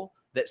Rumble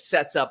that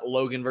sets up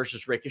Logan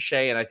versus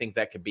Ricochet, and I think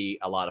that could be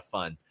a lot of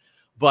fun.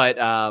 But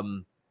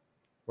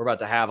we're about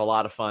to have a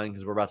lot of fun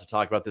because we're about to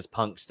talk about this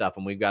Punk stuff,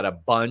 and we've got a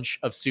bunch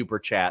of super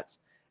chats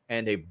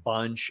and a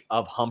bunch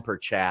of humper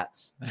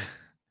chats.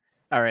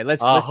 All right,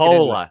 let's a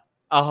whole lot.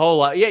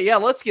 Yeah,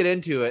 let's get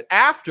into it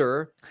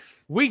after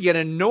we get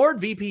a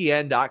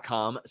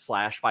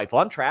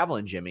NordVPN.com/Fightful. I'm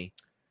traveling, Jimmy.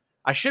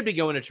 I should be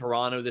going to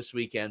Toronto this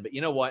weekend, but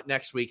you know what?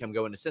 Next week I'm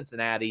going to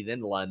Cincinnati, then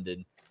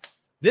London.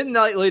 Then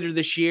later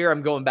this year,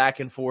 I'm going back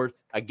and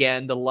forth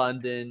again to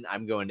London.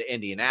 I'm going to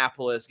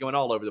Indianapolis, going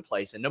all over the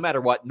place. And no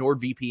matter what,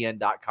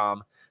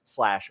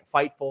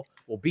 NordVPN.com/Fightful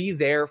will be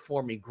there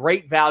for me.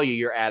 Great value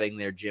you're adding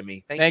there,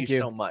 Jimmy. Thank you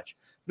so much.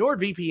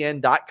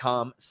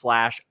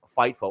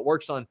 NordVPN.com/Fightful. It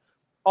works on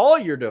all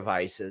your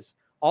devices,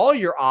 all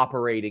your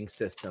operating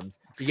systems.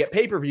 You get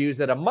pay-per-views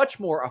at a much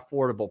more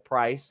affordable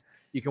price.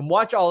 You can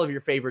watch all of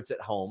your favorites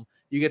at home.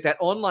 You get that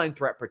online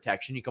threat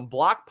protection. You can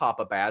block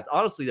pop-up ads.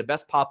 Honestly, the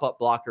best pop-up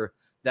blocker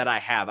that I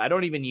have. I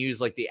don't even use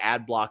like the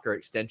ad blocker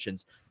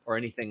extensions or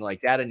anything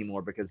like that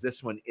anymore because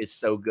this one is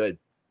so good.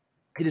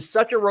 It is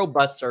such a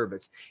robust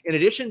service. In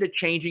addition to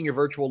changing your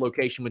virtual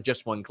location with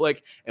just one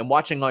click and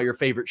watching all your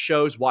favorite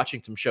shows,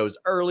 watching some shows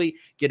early,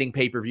 getting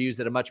pay-per-views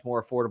at a much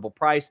more affordable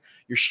price,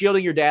 you're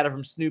shielding your data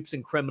from snoops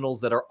and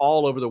criminals that are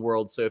all over the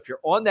world. So if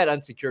you're on that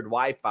unsecured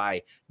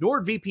Wi-Fi,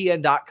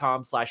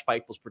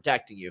 NordVPN.com/Fightful is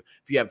protecting you.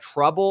 If you have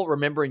trouble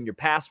remembering your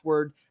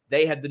password,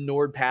 they have the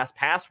NordPass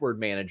password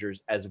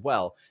managers as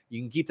well.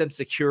 You can keep them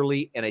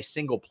securely in a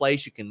single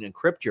place. You can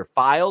encrypt your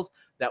files.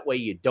 That way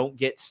you don't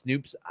get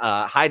snoops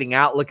hiding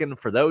out looking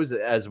for those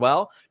as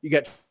well. You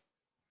got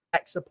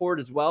tech support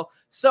as well.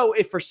 So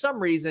if for some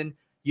reason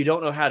you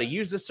don't know how to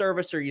use the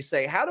service or you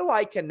say, how do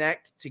I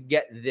connect to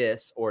get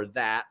this or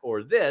that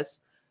or this,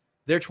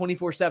 their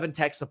 24/7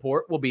 tech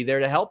support will be there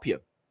to help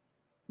you.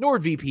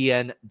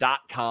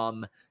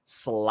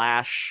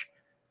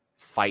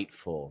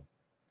 NordVPN.com/Fightful.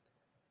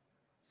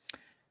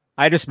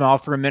 I had to smile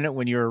for a minute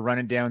when you were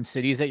running down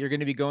cities that you're going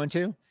to be going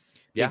to.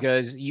 Yeah.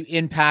 Because you,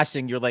 in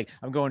passing, you're like,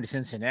 I'm going to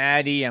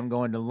Cincinnati. I'm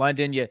going to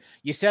London. You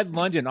said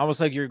London, almost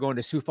like you're going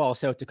to Sioux Falls,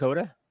 South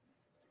Dakota.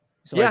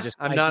 So yeah,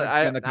 I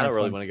don't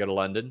really want to go to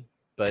London,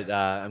 but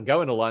I'm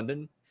going to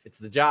London. It's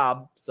the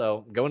job.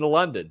 So I'm going to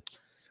London.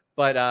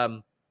 But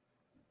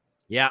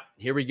yeah,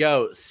 here we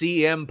go.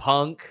 CM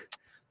Punk.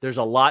 There's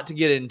a lot to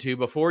get into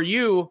before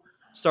you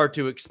start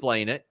to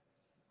explain it.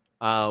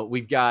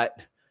 We've got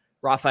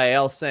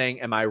Raphael saying,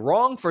 am I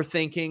wrong for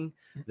thinking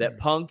that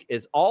Punk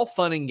is all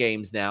fun and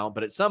games now,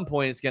 but at some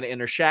point it's going to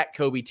enter Shaq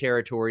Kobe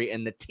territory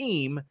and the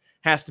team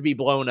has to be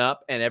blown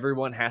up and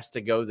everyone has to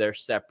go their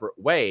separate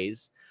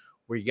ways?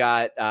 We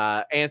got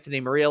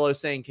Anthony Murillo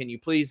saying, can you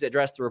please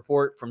address the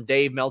report from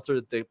Dave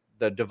Meltzer that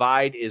the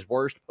divide is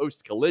worst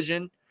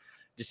post-collision?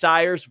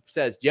 Desires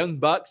says Young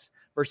Bucks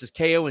versus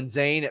KO and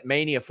Zayn at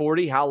Mania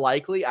 40. How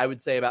likely? I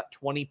would say about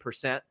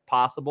 20%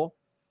 possible.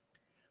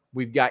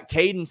 We've got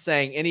Caden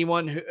saying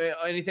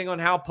anything on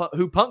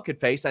who Punk could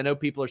face. I know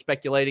people are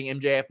speculating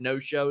MJF no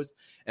shows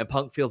and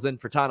Punk fills in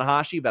for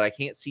Tanahashi, but I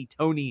can't see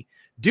Tony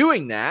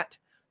doing that.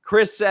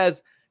 Chris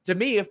says, to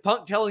me, if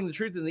Punk telling the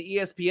truth in the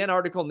ESPN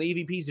article and the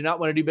EVPs do not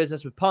want to do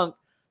business with Punk,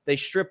 they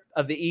strip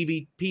of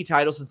the EVP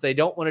title since they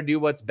don't want to do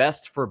what's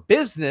best for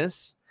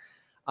business.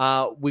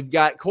 We've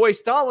got Coy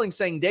Stalling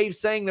saying, Dave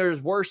saying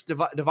there's worse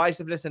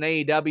divisiveness in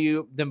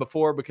AEW than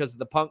before because of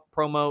the Punk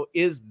promo.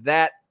 Is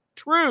that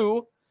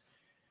true?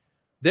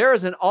 There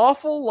is an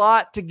awful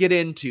lot to get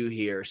into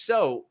here.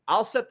 So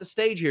I'll set the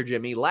stage here,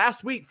 Jimmy.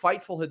 Last week,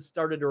 Fightful had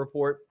started to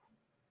report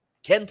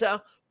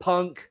Kenta,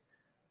 Punk,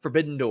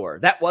 Forbidden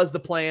Door. That was the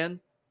plan.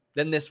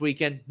 Then this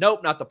weekend,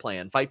 nope, not the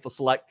plan. Fightful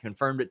Select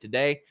confirmed it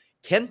today.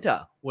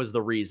 Kenta was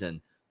the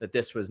reason that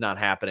this was not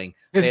happening.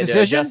 His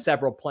decision? Adjust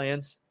several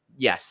plans.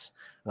 Yes.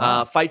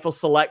 Wow.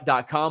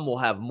 FightfulSelect.com will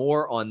have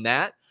more on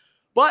that.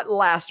 But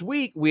last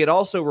week, we had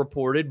also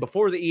reported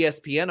before the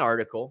ESPN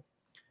article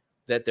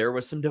that there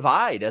was some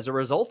divide as a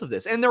result of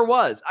this. And there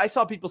was. I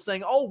saw people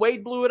saying, oh,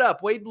 Wade blew it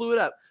up. Wade blew it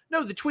up.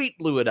 No, the tweet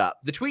blew it up.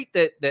 The tweet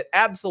that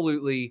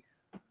absolutely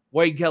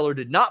Wade Keller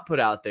did not put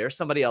out there,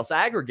 somebody else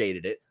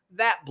aggregated it,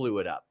 that blew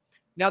it up.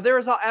 Now, there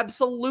is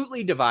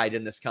absolutely divide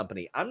in this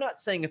company. I'm not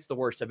saying it's the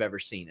worst I've ever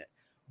seen it.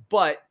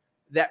 But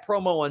that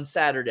promo on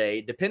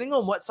Saturday, depending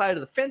on what side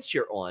of the fence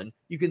you're on,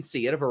 you can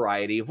see it a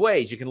variety of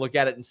ways. You can look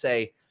at it and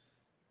say,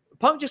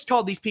 Punk just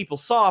called these people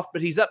soft,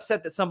 but he's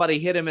upset that somebody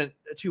hit him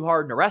too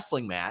hard in a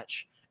wrestling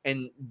match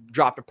and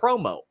dropped a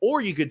promo. Or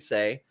you could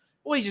say,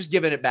 well, he's just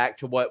giving it back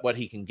to what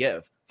he can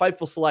give.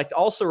 Fightful Select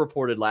also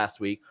reported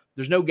last week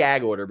there's no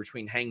gag order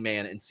between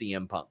Hangman and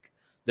CM Punk.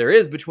 There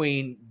is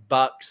between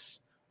Bucks,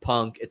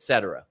 Punk,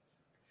 etc.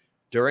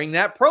 During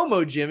that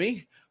promo,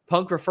 Jimmy,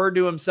 Punk referred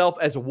to himself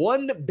as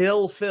One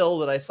Bill Phil,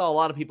 that I saw a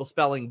lot of people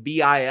spelling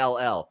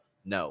B-I-L-L.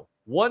 No,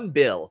 One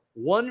Bill,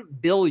 1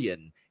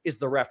 billion is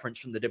the reference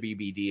from the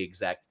WBD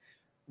exec,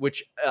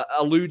 which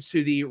alludes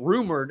to the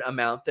rumored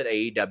amount that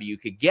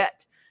AEW could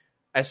get.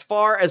 As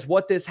far as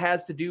what this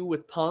has to do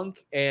with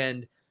Punk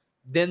and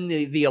then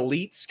the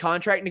Elite's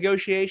contract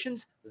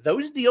negotiations,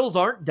 those deals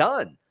aren't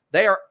done.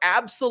 They are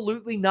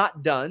absolutely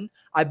not done.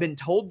 I've been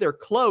told they're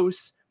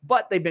close,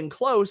 but they've been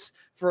close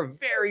for a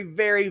very,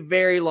 very,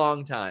 very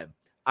long time.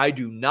 I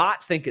do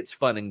not think it's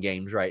fun and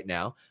games right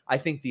now. I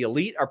think the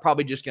Elite are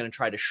probably just going to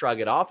try to shrug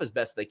it off as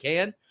best they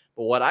can.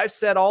 But what I've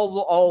said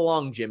all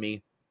along,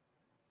 Jimmy,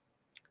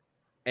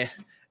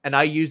 and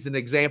I used an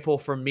example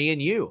from me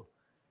and you.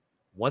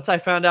 Once I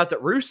found out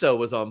that Russo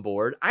was on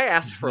board, I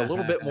asked for a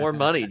little bit more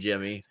money,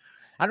 Jimmy.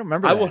 I don't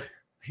remember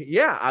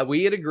that.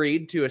 We had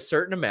agreed to a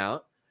certain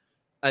amount.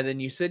 And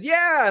then you said,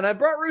 yeah, and I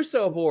brought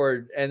Russo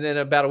aboard. And then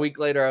about a week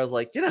later, I was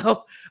like,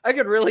 I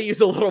could really use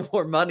a little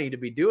more money to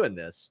be doing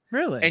this.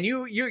 Really? And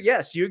you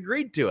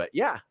agreed to it.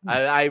 Yeah,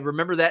 I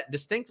remember that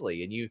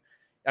distinctly. And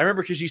I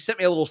remember because you sent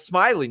me a little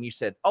smiley and you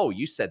said, oh,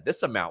 you said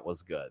this amount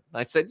was good. And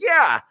I said,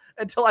 yeah,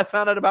 until I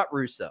found out about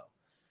Russo.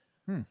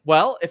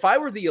 Well, if I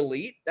were the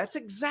Elite, that's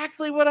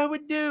exactly what I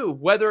would do.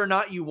 Whether or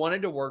not you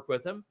wanted to work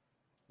with him,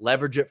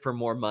 leverage it for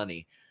more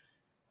money.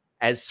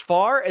 As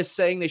far as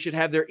saying they should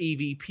have their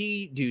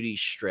EVP duties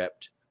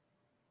stripped,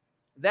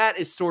 that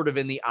is sort of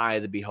in the eye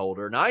of the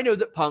beholder. And I know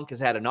that Punk has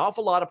had an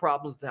awful lot of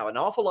problems with how an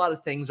awful lot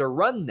of things are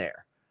run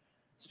there,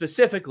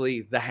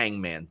 specifically the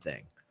Hangman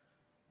thing.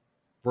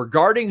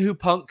 Regarding who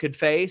Punk could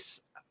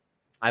face,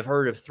 I've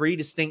heard of 3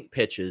 distinct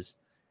pitches.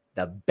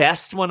 The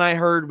best one I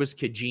heard was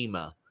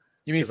Kojima.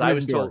 You mean I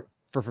was told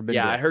for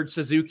Forbidden Door? I heard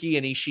Suzuki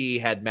and Ishii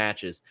had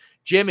matches.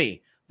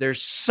 Jimmy, there's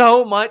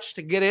so much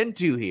to get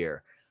into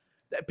here.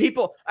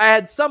 I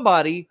had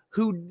somebody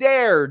who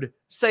dared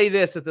say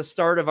this at the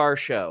start of our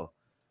show.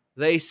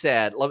 They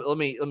said, let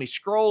me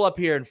scroll up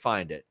here and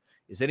find it.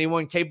 Is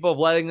anyone capable of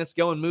letting this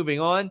go and moving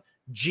on?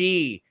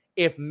 Gee,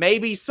 if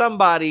maybe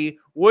somebody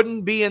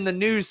wouldn't be in the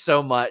news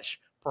so much,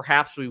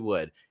 perhaps we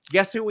would.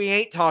 Guess who we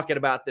ain't talking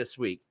about this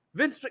week?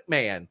 Vince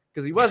McMahon,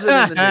 because he wasn't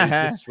in the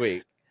news this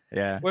week.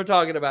 Yeah. We're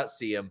talking about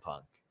CM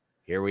Punk.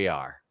 Here we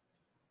are.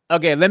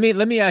 Okay, let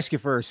me ask you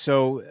first.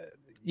 So,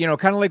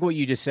 kind of like what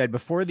you just said,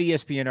 before the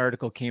ESPN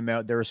article came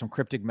out, there were some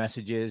cryptic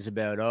messages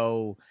about,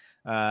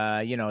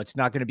 it's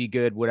not going to be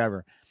good,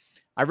 whatever.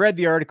 I read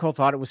the article,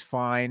 thought it was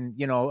fine.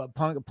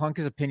 Punk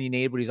is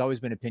opinionated, but he's always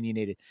been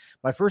opinionated.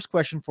 My first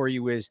question for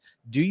you is,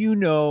 do you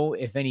know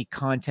if any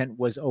content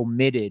was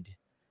omitted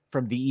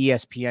from the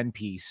ESPN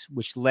piece,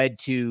 which led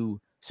to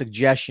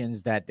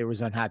suggestions that there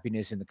was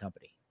unhappiness in the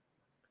company?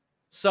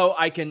 So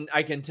I'll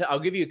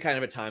give you kind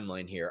of a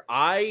timeline here.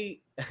 I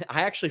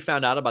actually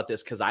found out about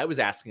this because I was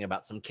asking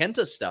about some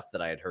Kenta stuff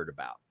that I had heard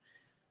about.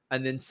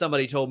 And then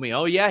somebody told me,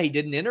 oh yeah, he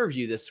did an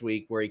interview this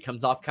week where he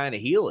comes off kind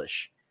of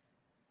heelish.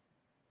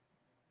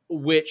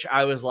 Which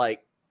I was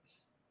like,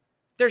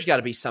 there's got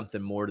to be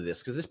something more to this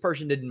because this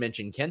person didn't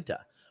mention Kenta.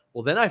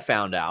 Well, then I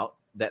found out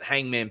that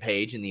Hangman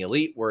Page and the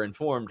Elite were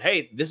informed,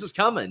 hey, this is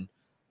coming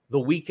the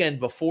weekend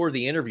before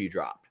the interview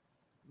dropped.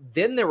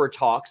 Then there were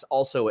talks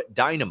also at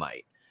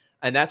Dynamite.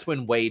 And that's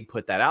when Wade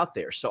put that out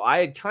there. So I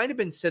had kind of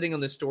been sitting on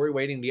this story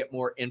waiting to get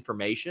more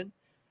information.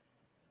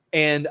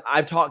 And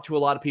I've talked to a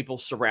lot of people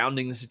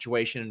surrounding the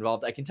situation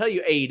involved. I can tell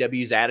you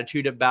AEW's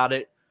attitude about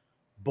it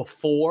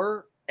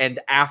before and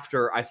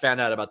after I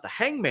found out about the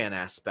Hangman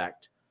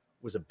aspect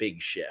was a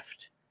big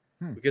shift.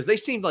 Because they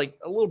seemed like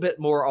a little bit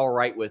more all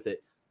right with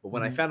it. But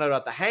when I found out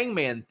about the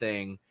Hangman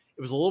thing,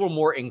 it was a little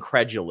more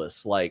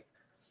incredulous. Like,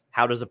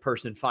 how does a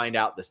person find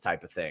out this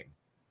type of thing?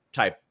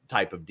 Type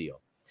of deal.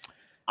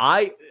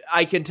 I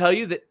can tell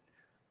you that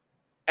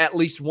at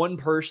least one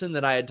person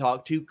that I had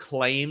talked to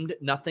claimed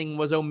nothing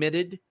was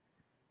omitted,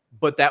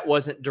 but that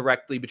wasn't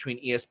directly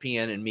between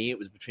ESPN and me. It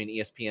was between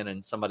ESPN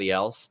and somebody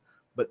else,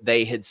 but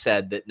they had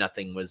said that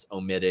nothing was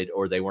omitted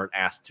or they weren't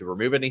asked to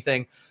remove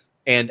anything.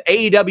 And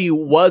AEW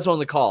was on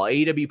the call.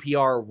 AEW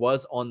PR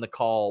was on the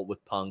call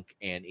with Punk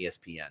and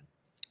ESPN.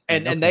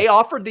 And they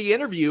offered the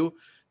interview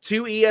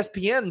to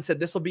ESPN and said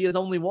this will be his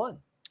only one.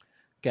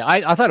 Okay,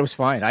 I thought it was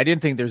fine. I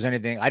didn't think there's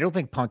anything. I don't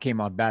think Punk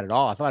came out bad at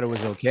all. I thought it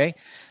was okay.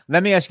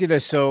 Let me ask you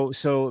this. So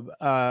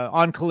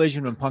on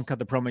Collision, when Punk cut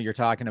the promo you're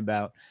talking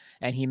about,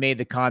 and he made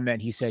the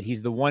comment, he said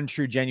he's the one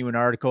true genuine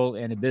article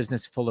in a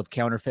business full of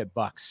counterfeit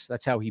bucks.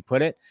 That's how he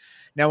put it.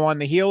 Now, on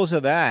the heels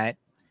of that,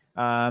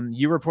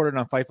 you reported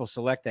on Fightful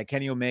Select that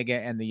Kenny Omega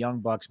and the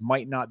Young Bucks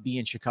might not be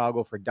in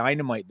Chicago for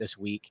Dynamite this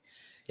week.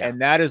 Yeah.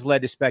 And that has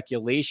led to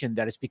speculation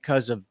that it's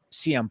because of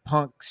CM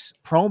Punk's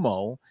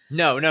promo.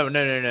 No.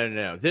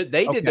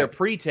 They did their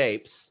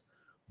pre-tapes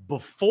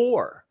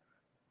before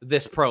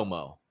this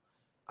promo.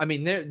 I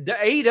mean, the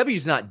AEW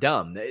is not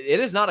dumb. It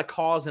is not a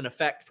cause and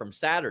effect from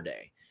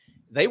Saturday.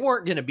 They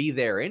weren't going to be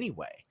there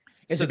anyway.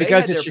 Is it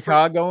because it's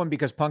Chicago and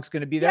because Punk's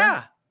going to be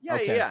there?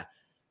 Yeah.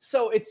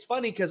 So it's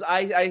funny because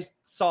I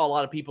saw a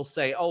lot of people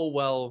say, oh,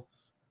 well,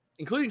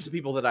 including some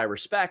people that I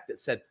respect that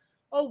said,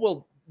 oh,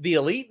 well, the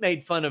Elite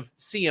made fun of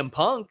CM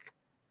Punk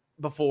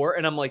before.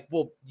 And I'm like,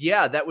 well,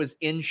 yeah, that was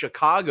in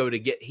Chicago to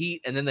get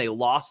heat. And then they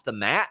lost the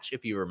match,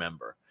 if you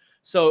remember.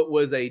 So it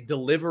was a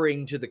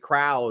delivering to the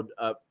crowd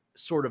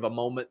sort of a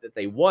moment that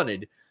they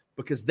wanted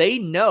because they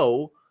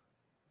know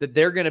that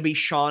they're going to be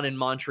Sean in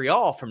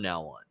Montreal from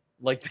now on.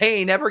 Like they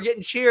ain't ever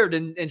getting cheered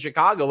in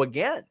Chicago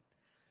again.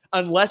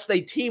 Unless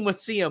they team with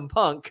CM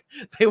Punk,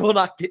 they will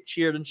not get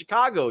cheered in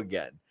Chicago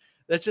again.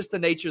 That's just the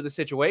nature of the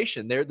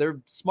situation.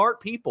 They're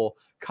smart people,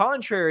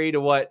 contrary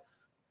to what,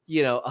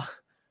 a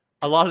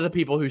lot of the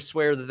people who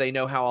swear that they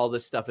know how all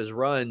this stuff is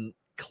run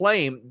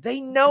claim.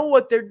 They know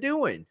what they're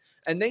doing.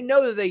 And they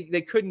know that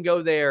they couldn't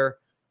go there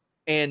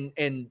and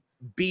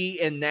be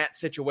in that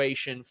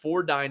situation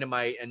for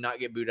Dynamite and not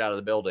get booed out of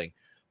the building.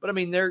 But I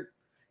mean,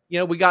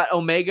 we got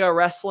Omega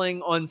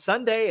wrestling on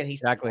Sunday and he's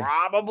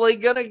probably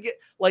going to get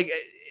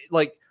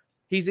like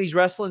he's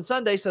wrestling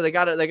Sunday. So they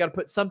got to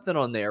put something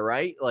on there,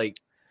 right? Like,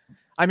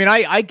 I mean,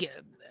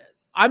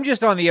 I'm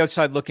just on the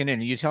outside looking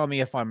in. You tell me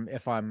if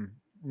I'm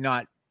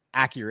not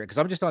accurate because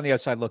I'm just on the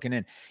outside looking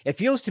in. It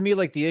feels to me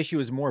like the issue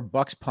is more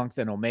Bucks Punk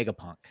than Omega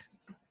Punk.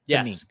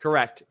 Yes,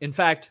 correct. In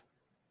fact,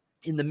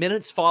 in the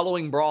minutes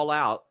following Brawl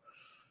Out,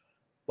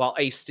 while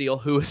Ace Steel,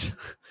 who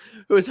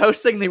is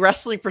hosting the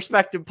Wrestling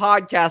Perspective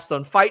podcast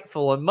on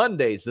Fightful on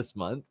Mondays this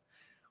month,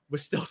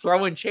 was still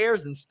throwing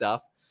chairs and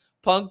stuff,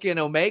 Punk and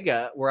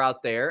Omega were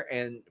out there,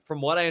 and from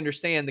what I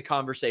understand, the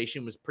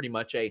conversation was pretty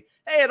much hey,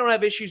 I don't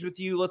have issues with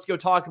you. Let's go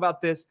talk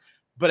about this.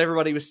 But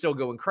everybody was still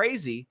going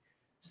crazy.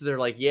 So they're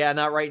like, yeah,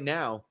 not right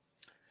now.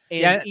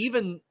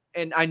 And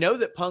and I know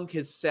that Punk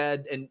has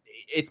said, and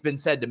it's been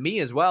said to me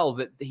as well,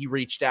 that he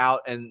reached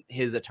out and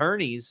his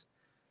attorneys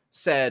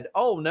said,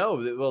 oh,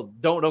 no, well,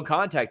 don't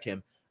contact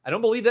him. I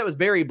don't believe that was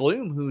Barry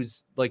Bloom,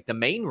 who's like the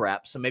main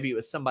rep. So maybe it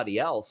was somebody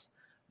else.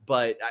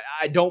 But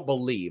I don't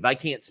believe. I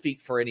can't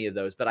speak for any of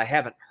those, but I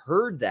haven't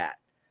heard that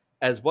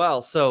as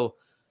well. So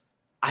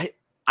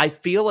I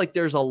feel like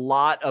there's a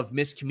lot of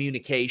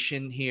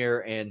miscommunication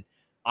here. And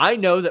I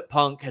know that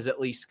Punk has at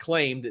least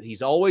claimed that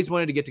he's always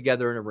wanted to get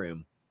together in a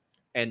room.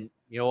 And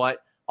you know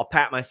what? I'll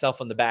pat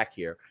myself on the back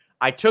here.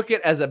 I took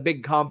it as a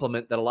big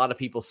compliment that a lot of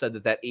people said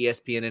that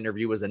ESPN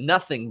interview was a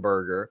nothing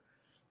burger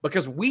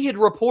because we had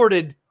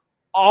reported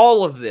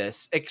all of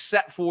this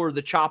except for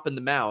the chop in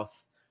the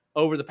mouth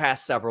over the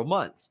past several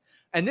months.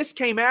 And this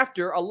came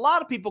after a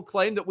lot of people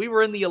claimed that we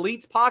were in the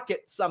Elite's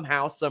pocket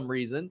somehow, some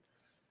reason.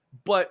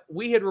 But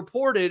we had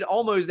reported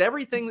almost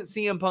everything that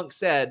CM Punk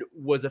said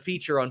was a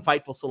feature on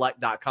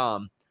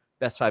FightfulSelect.com,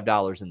 best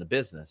 $5 in the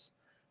business.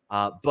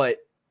 But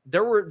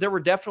there were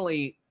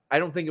definitely, I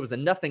don't think it was a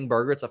nothing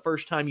burger. It's the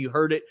first time you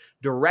heard it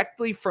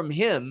directly from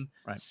him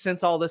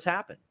since all this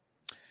happened.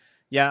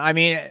 Yeah, I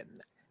mean,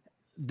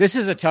 this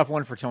is a tough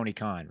one for Tony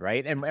Khan,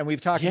 right? And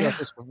we've talked about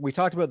this. We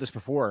talked about this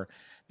before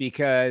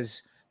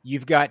because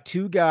you've got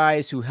two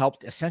guys who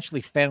helped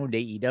essentially found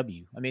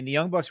AEW. I mean, the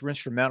Young Bucks were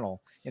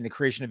instrumental in the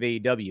creation of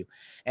AEW,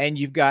 and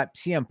you've got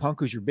CM Punk,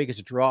 who's your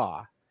biggest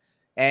draw.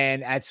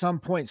 And at some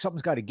point,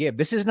 something's got to give.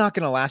 This is not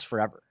going to last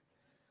forever.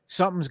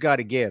 Something's got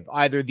to give.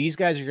 Either these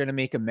guys are going to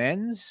make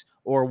amends,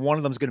 or one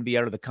of them's going to be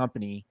out of the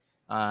company,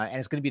 and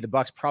it's going to be the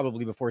Bucks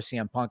probably before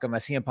CM Punk,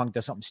 unless CM Punk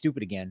does something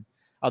stupid again.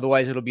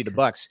 Otherwise, it'll be the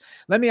Bucks.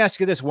 Let me ask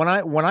you this: when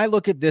I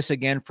look at this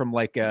again from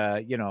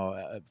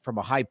from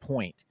a high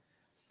point,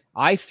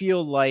 I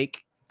feel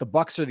like the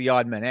Bucks are the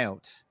odd men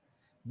out,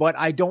 but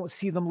I don't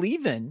see them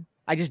leaving.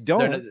 I just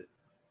don't.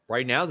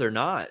 Right now, they're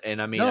not.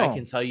 And I mean, I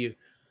can tell you,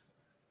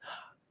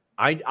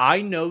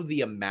 I know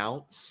the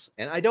amounts,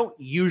 and I don't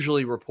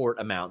usually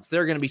report amounts.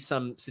 There are going to be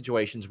some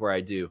situations where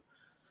I do,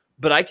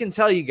 but I can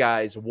tell you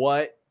guys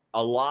what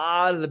a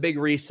lot of the big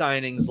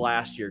re-signings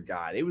last year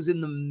got. It was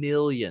in the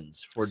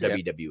millions for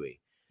WWE.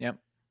 Yep.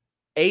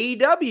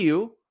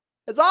 AEW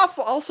has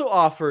also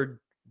offered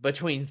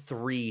between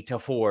 3 to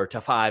 4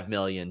 to 5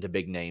 million to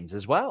big names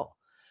as well.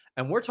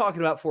 And we're talking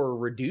about for a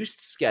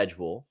reduced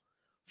schedule,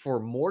 for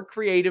more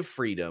creative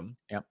freedom.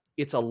 Yep.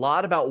 It's a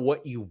lot about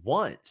what you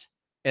want,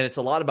 and it's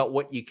a lot about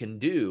what you can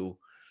do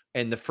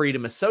and the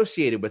freedom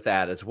associated with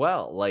that as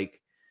well.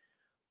 Like,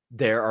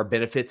 there are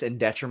benefits and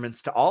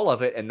detriments to all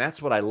of it. And that's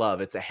what I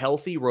love. It's a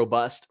healthy,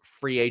 robust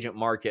free agent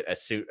market,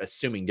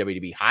 assuming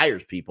WWE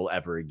hires people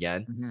ever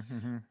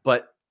again.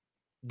 But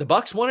the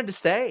Bucks wanted to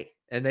stay,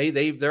 and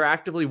they're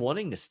actively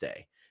wanting to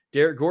stay.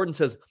 Derek Gordon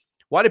says,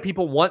 why do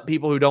people want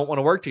people who don't want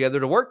to work together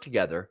to work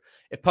together?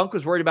 If Punk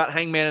was worried about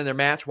Hangman in their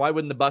match, why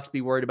wouldn't the Bucks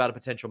be worried about a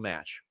potential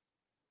match?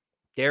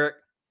 Derek,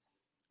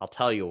 I'll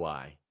tell you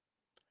why.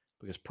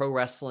 Because pro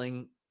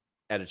wrestling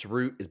at its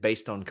root is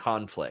based on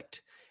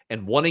conflict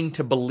and wanting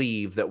to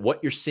believe that what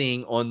you're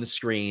seeing on the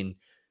screen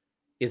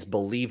is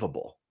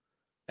believable.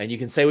 And you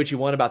can say what you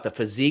want about the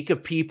physique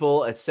of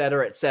people, et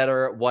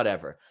cetera,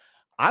 whatever.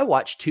 I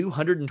watch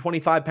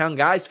 225-pound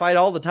guys fight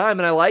all the time,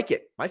 and I like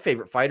it. My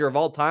favorite fighter of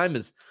all time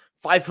is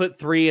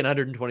 5'3" and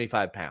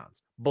 125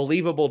 pounds.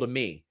 Believable to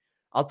me.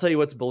 I'll tell you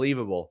what's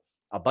believable.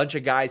 A bunch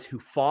of guys who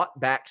fought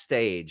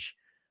backstage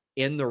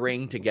in the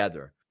ring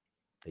together.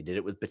 They did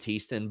it with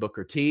Batista and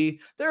Booker T.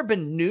 There have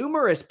been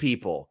numerous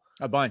people.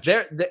 A bunch.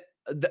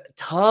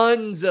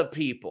 Tons of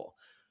people.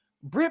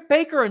 Britt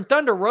Baker and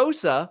Thunder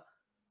Rosa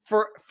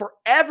for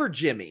forever,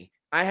 Jimmy.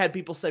 I had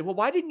people say, well,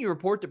 why didn't you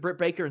report that Britt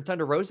Baker and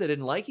Thunder Rosa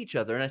didn't like each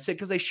other? And I said,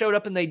 because they showed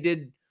up and they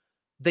did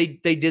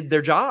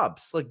their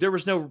jobs. Like there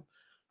was no,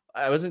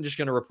 I wasn't just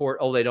going to report,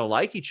 oh, they don't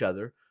like each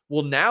other.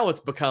 Well, now it's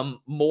become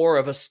more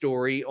of a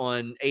story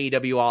on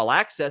AEW All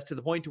Access to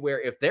the point to where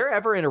if they're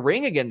ever in a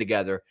ring again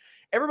together,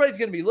 everybody's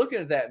going to be looking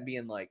at that and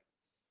being like,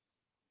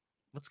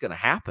 what's going to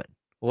happen?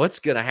 What's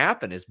going to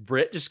happen? Is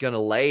Britt just going to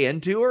lay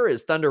into her?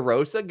 Is Thunder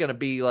Rosa going to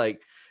be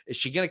like, is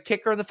she going to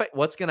kick her in the face?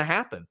 What's going to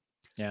happen?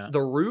 Yeah.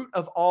 The root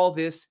of all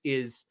this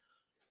is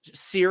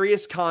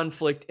serious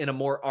conflict in a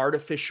more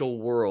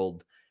artificial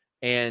world.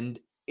 And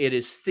it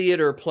is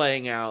theater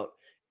playing out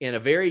in a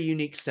very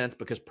unique sense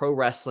because pro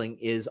wrestling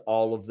is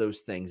all of those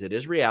things. It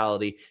is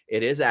reality.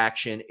 It is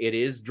action. It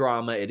is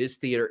drama. It is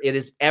theater. It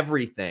is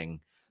everything.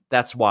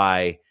 That's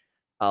why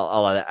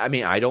I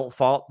mean, I don't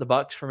fault the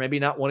Bucks for maybe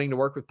not wanting to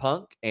work with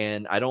Punk,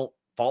 and I don't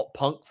fault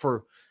Punk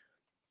for,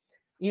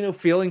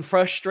 feeling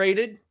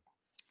frustrated.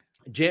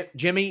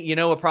 Jimmy,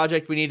 a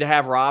project we need to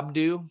have Rob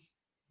do?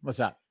 What's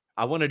that?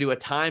 I want to do a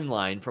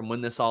timeline from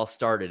when this all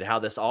started, how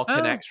this all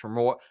connects from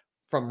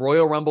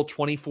Royal Rumble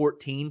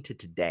 2014 to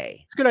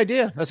today. It's a good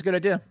idea. That's a good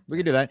idea. We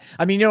can do that.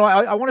 I mean,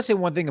 I want to say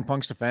one thing in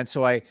Punk's defense.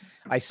 So I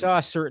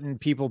saw certain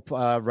people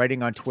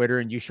writing on Twitter,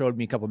 and you showed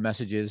me a couple of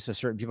messages of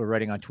certain people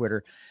writing on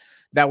Twitter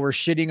that were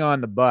shitting on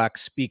the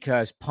Bucks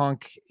because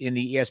Punk in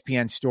the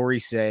ESPN story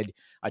said,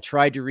 I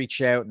tried to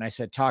reach out and I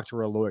said, talk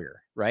to a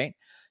lawyer, right?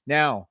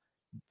 Now,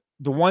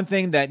 the one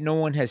thing that no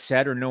one has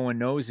said or no one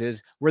knows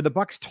is were the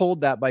Bucks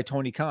told that by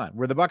Tony Khan?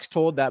 Were the Bucks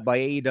told that by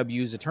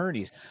AEW's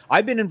attorneys?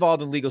 I've been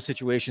involved in legal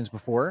situations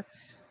before.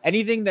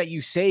 Anything that you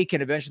say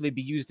can eventually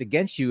be used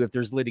against you if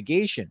there's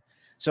litigation.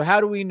 So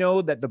how do we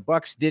know that the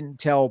Bucks didn't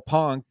tell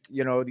Punk,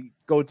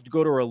 go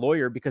to a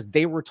lawyer because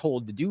they were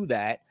told to do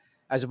that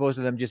as opposed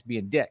to them just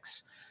being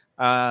dicks?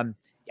 I've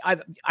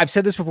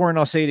said this before and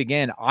I'll say it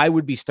again. I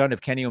would be stunned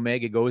if Kenny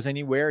Omega goes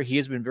anywhere. He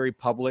has been very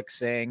public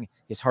saying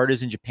his heart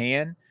is in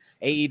Japan.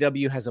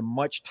 AEW has a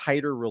much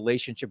tighter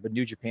relationship with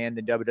New Japan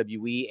than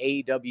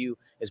WWE. AEW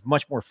is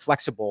much more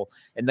flexible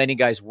and letting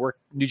guys work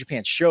New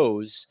Japan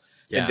shows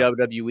than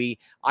WWE.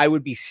 I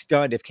would be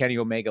stunned if Kenny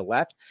Omega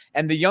left.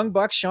 And the Young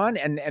Bucks, Sean,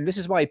 and this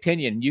is my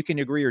opinion, you can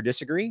agree or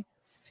disagree.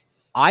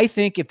 I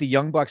think if the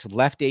Young Bucks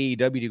left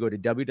AEW to go to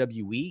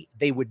WWE,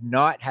 they would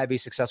not have a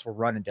successful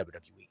run in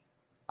WWE.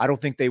 I don't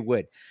think they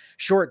would.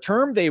 Short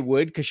term, they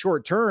would, because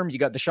short term, you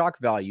got the shock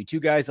value. Two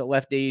guys that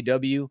left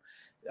AEW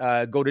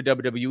go to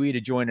WWE to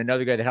join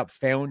another guy that helped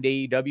found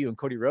AEW and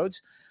Cody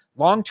Rhodes.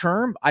 Long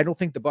term, I don't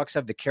think the Bucks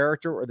have the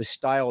character or the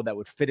style that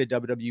would fit a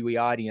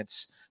WWE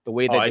audience the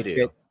way that they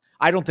fit.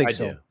 I don't think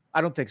so.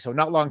 I don't think so.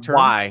 Not long term.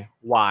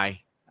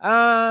 Why?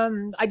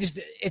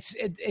 It's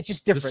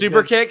just different. The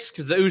super kicks,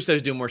 because the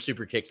Usos do more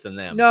super kicks than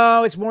them.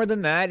 No, it's more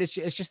than that. It's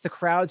just the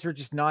crowds are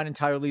just not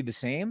entirely the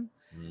same.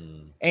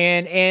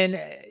 And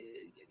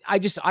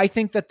I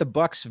think that the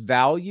Bucks'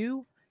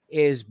 value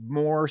is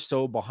more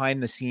so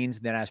behind the scenes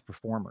than as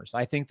performers.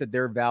 I think that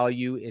their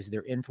value is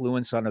their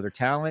influence on other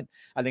talent.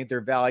 I think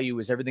their value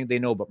is everything they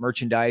know about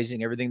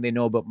merchandising, everything they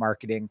know about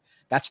marketing.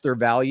 That's their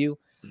value.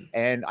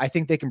 And I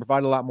think they can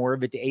provide a lot more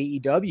of it to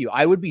AEW.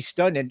 I would be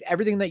stunned. And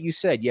everything that you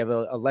said, you have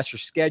a lesser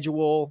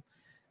schedule,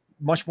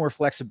 much more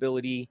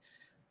flexibility.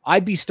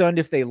 I'd be stunned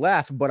if they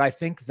left, but I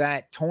think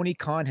that Tony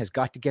Khan has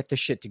got to get this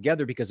shit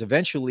together because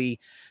eventually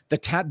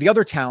the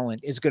other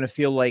talent is going to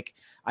feel like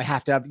I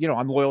have to have,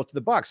 I'm loyal to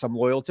the Bucks. I'm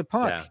loyal to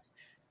Punk. Yeah.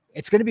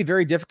 It's going to be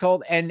very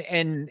difficult.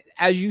 And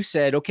as you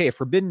said, okay,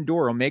 Forbidden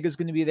Door, Omega's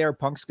going to be there.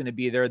 Punk's going to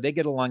be there. They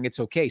get along. It's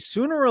okay.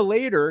 Sooner or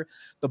later,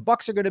 the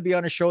Bucks are going to be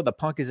on a show that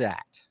Punk is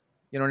at.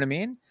 You know what I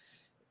mean?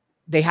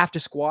 They have to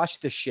squash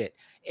this shit.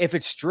 If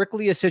it's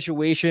strictly a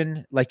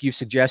situation like you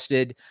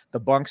suggested, the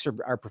Bucks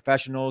are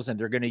professionals and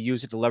they're going to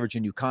use it to leverage a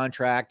new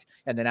contract.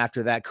 And then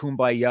after that,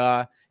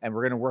 kumbaya, and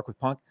we're going to work with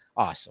Punk.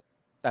 Awesome.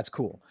 That's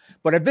cool.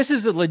 But if this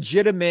is a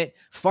legitimate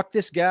fuck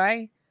this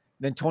guy,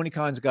 then Tony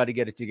Khan's got to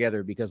get it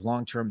together because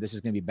long-term, this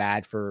is going to be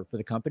bad for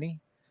the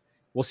company.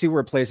 we'll see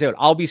where it plays out.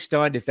 I'll be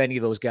stunned if any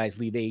of those guys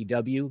leave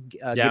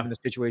AEW, given the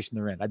situation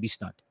they're in. I'd be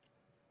stunned.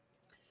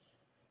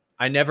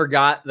 I never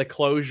got the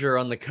closure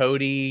on the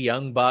Cody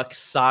Young Bucks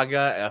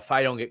saga. If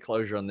I don't get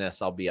closure on this,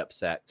 I'll be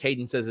upset.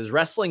 Caden says, is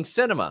wrestling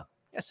cinema?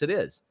 Yes, it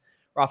is.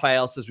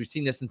 Raphael says, we've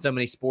seen this in so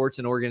many sports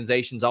and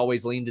organizations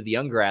always lean to the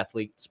younger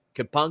athletes.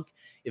 Could Punk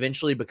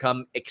eventually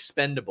become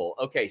expendable?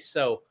 Okay,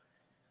 so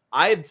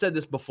I had said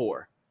this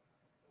before.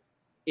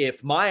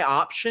 If my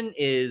option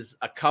is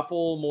a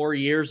couple more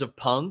years of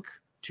Punk,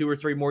 2 or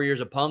 3 more years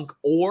of Punk,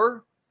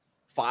 or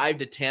 5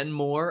 to 10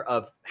 more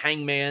of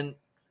Hangman,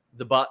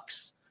 the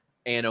Bucks,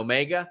 and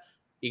Omega,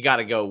 you got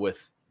to go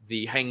with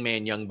the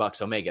Hangman Young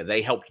Bucks Omega.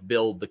 They helped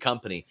build the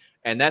company.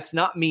 And that's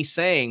not me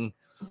saying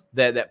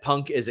that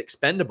Punk is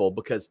expendable,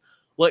 because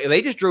look,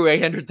 they just drew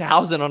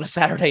 800,000 on a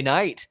Saturday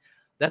night.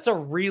 That's a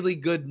really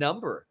good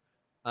number.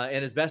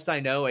 And as best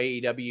I know,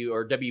 AEW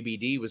or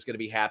WBD was going to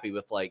be happy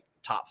with like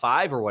top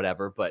 5 or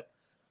whatever, but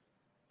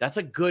that's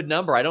a good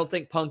number. I don't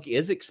think Punk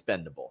is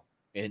expendable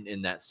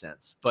in that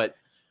sense, but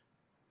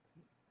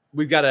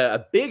we've got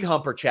a big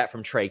humper chat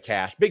from Trey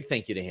Cash. Big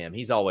thank you to him.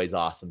 He's always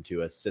awesome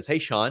to us. Says, hey,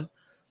 Sean,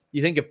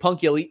 you think if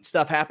Punk Elite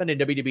stuff happened in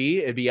WWE,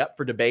 it'd be up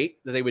for debate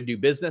that they would do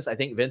business? I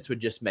think Vince would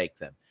just make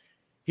them.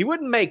 He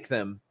wouldn't make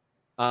them.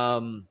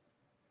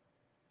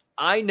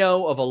 I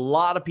know of a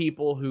lot of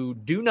people who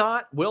do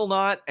not, will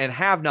not, and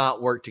have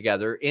not worked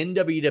together in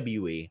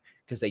WWE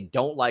because they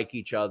don't like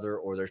each other,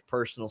 or there's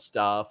personal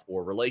stuff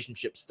or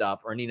relationship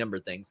stuff or any number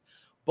of things.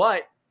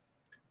 But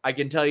I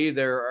can tell you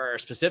there are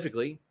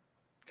specifically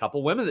a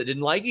couple women that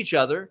didn't like each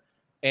other,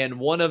 and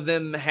one of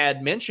them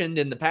had mentioned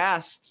in the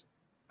past,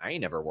 I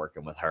ain't never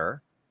working with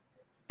her.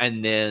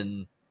 And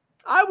then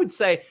I would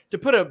say, to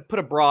put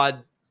a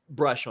broad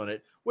brush on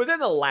it, within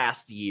the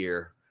last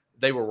year,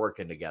 they were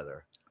working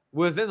together.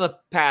 Within the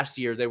past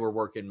year, they were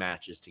working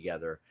matches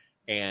together,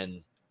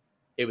 and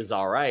it was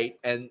all right.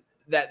 And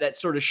that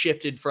sort of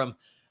shifted from,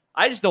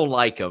 I just don't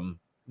like them,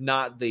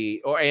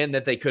 and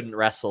that they couldn't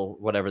wrestle,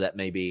 whatever that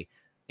may be.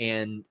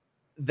 And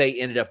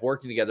they ended up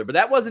working together, but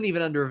that wasn't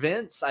even under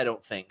Vince, I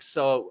don't think.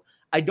 So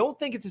I don't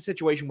think it's a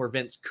situation where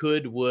Vince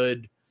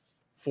would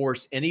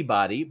force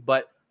anybody,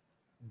 but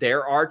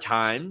there are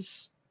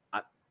times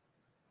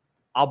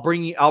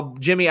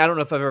Jimmy, I don't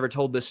know if I've ever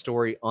told this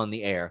story on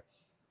the air,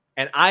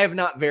 and I have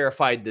not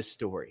verified this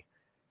story.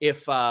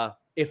 If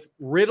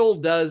Riddle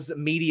does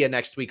media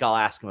next week, I'll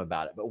ask him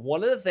about it. But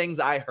one of the things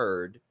I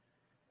heard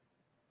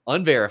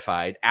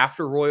unverified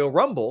after Royal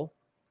Rumble,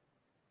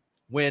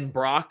 when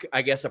Brock,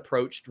 I guess,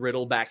 approached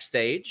Riddle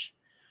backstage,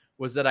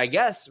 was that I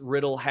guess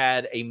Riddle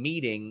had a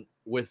meeting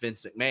with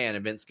Vince McMahon,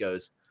 and Vince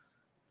goes,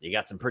 you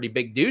got some pretty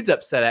big dudes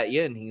upset at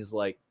you. And he's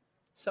like,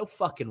 so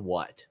fucking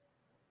what?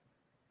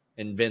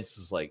 And Vince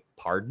is like,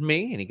 pardon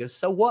me? And he goes,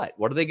 so what?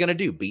 What are they going to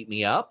do? Beat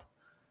me up?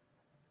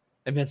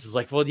 And Vince is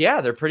like, well,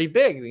 yeah, they're pretty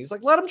big. And he's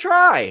like, let them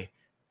try.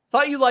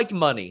 Thought you liked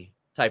money,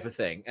 type of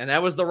thing. And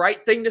that was the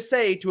right thing to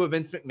say to a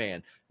Vince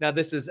McMahon. Now,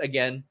 this is,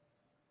 again,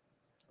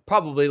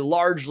 probably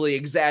largely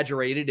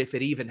exaggerated if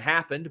it even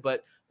happened,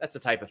 but that's the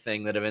type of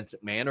thing that a Vince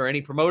McMahon or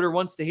any promoter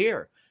wants to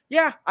hear.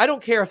 Yeah, I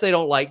don't care if they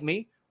don't like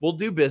me. We'll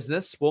do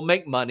business. We'll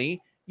make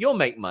money. You'll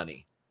make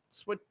money.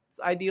 It's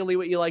ideally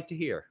what you like to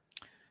hear.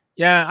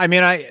 Yeah, I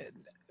mean,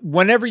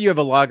 whenever you have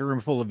a locker room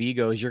full of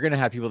egos, you're going to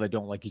have people that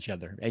don't like each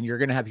other, and you're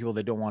going to have people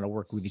that don't want to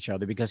work with each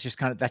other, because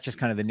that's just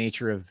kind of the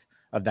nature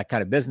of that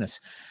kind of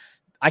business.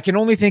 I can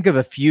only think of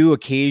a few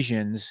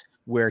occasions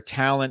where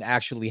talent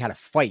actually had a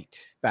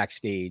fight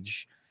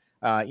backstage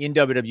in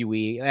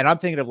WWE, and I'm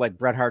thinking of like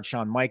Bret Hart,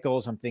 Shawn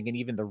Michaels. I'm thinking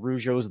even the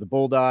Rougeaus, the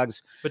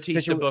Bulldogs,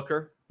 Batista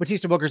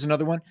Booker's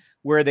another one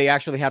where they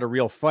actually had a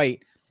real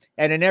fight,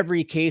 and in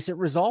every case, it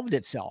resolved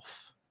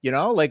itself. You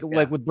know, like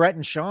with Bret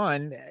and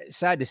Shawn,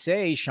 sad to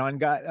say,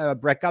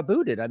 Bret got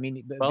booted. I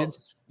mean,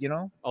 Vince, you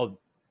know. Oh,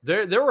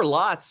 there were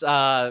lots.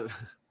 The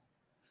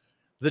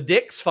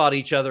Dicks fought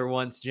each other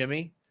once,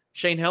 Jimmy.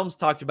 Shane Helms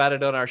talked about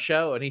it on our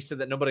show, and he said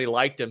that nobody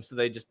liked him, so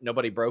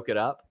nobody broke it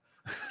up.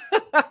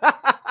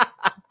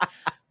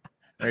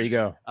 There you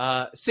go.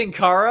 Sin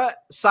Cara,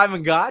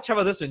 Simon Gotch. How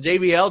about this one?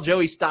 JBL,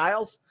 Joey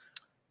Styles.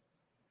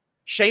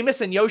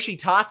 Sheamus and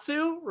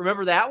Yoshitatsu.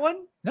 Remember that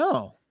one?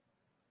 No.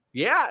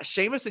 Yeah,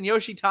 Sheamus and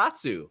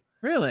Yoshitatsu.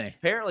 Really?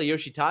 Apparently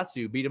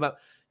Yoshitatsu beat him up.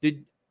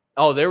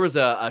 There was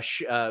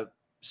a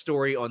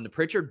story on the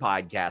Pritchard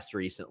podcast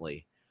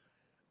recently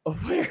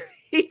where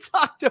he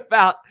talked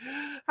about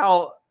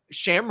how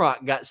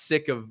Shamrock got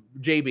sick of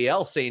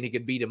JBL saying he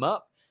could beat him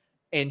up.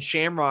 And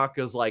Shamrock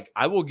was like,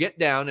 I will get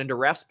down into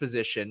ref's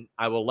position.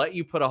 I will let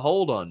you put a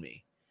hold on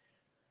me.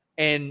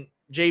 And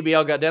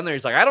JBL got down there.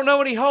 He's like, I don't know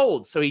what he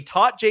holds. So he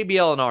taught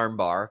JBL an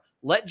armbar,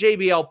 let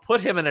JBL put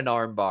him in an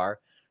armbar.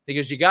 He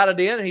goes, you got it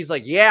in? And he's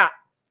like, yeah.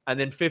 And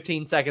then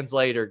 15 seconds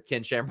later,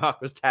 Ken Shamrock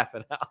was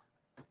tapping out.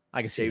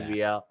 I can see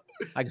JBL.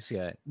 I can see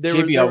that.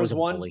 JBL was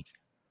one bully.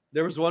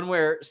 There was one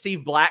where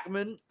Steve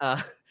Blackman,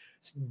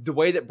 the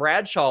way that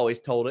Bradshaw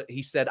always told it,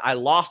 he said, I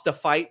lost a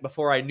fight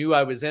before I knew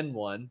I was in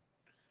one,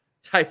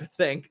 type of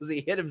thing, because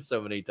he hit him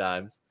so many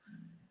times.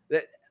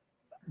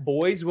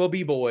 boys will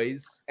be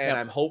boys, and Yep.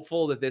 I'm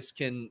hopeful that this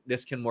can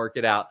work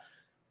it out.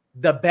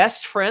 The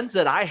best friends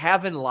that I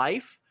have in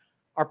life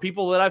are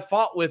people that I've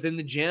fought with in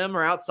the gym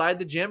or outside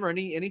the gym or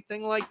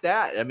anything like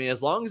that. I mean,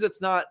 as long as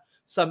it's not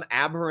some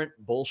aberrant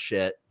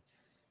bullshit,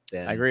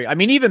 then I agree. I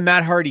mean, even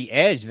Matt Hardy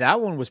Edge,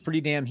 that one was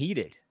pretty damn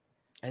heated.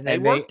 and they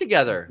worked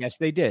together. Yes,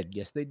 they did.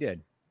 Yes, they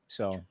did.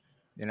 So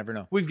you never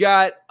know. We've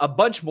got a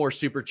bunch more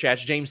super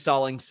chats. James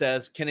Stallings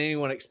says, can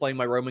anyone explain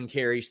why Roman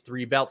carries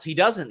 3 belts? He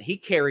doesn't. He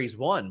carries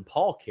 1.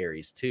 Paul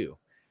carries 2.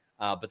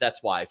 But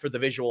that's why, for the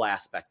visual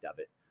aspect of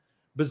it.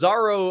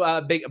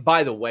 Bizarro,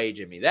 by the way,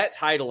 Jimmy, that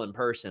title in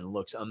person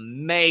looks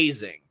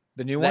amazing.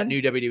 The new that one?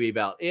 New WWE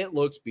belt. It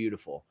looks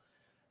beautiful.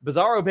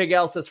 Bizarro Big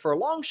L says, for a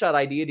long shot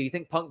idea, do you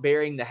think Punk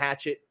burying the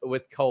hatchet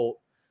with Colt?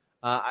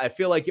 I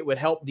feel like it would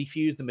help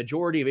defuse the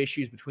majority of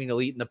issues between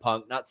Elite and the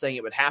Punk. Not saying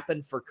it would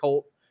happen for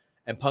Colt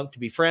and Punk to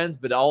be friends,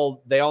 but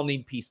they all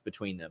need peace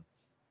between them.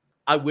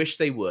 I wish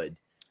they would.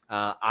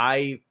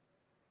 I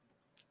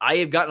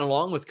have gotten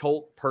along with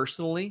Colt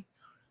personally.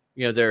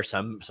 You know, there are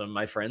some of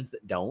my friends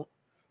that don't,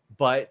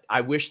 but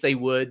I wish they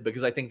would,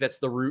 because I think that's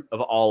the root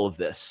of all of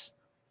this.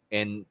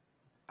 And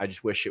I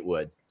just wish it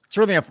would. It's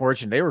really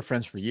unfortunate. They were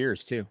friends for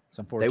years too. It's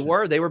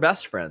unfortunate. They were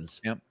best friends.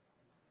 Yep.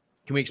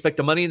 Can we expect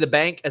the Money in the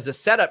Bank as a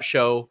setup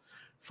show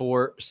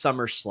for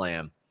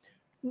SummerSlam?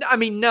 I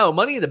mean, no.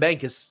 Money in the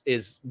Bank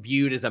is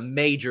viewed as a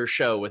major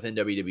show within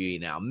WWE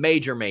now.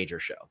 Major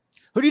show.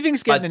 Who do you think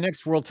is getting the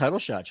next world title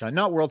shot, Sean?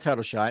 Not world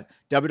title shot,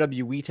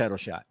 WWE title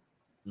shot.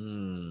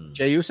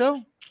 Jey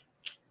Uso?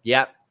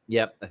 Yep.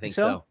 I think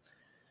so.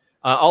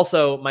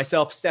 Also,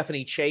 myself,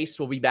 Stephanie Chase,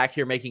 will be back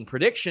here making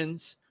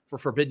predictions for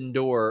Forbidden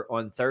Door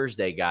on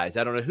Thursday, guys.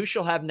 I don't know who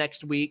she'll have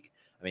next week.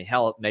 I mean,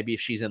 hell, maybe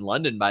if she's in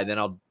London by then,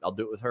 I'll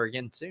do it with her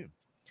again soon.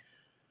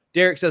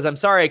 Derek says, I'm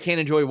sorry I can't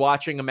enjoy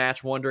watching a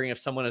match wondering if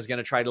someone is going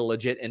to try to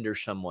legit injure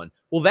someone.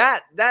 Well,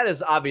 that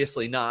is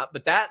obviously not,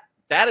 but that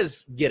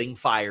is getting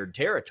fired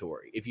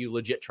territory if you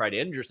legit try to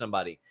injure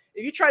somebody.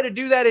 If you try to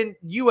do that in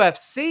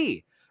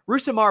UFC,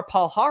 Rousimar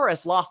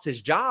Palhares lost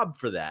his job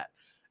for that.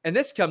 And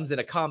this comes in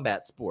a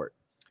combat sport.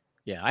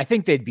 Yeah, I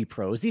think they'd be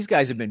pros. These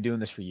guys have been doing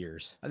this for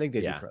years. I think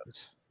they'd be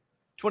pros.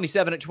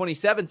 27 at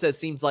 27 says,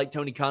 seems like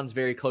Tony Khan's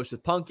very close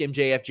with Punk,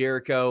 MJF,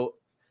 Jericho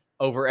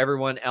over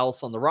everyone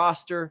else on the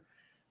roster.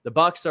 The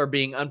Bucks are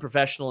being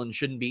unprofessional and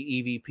shouldn't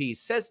be EVPs.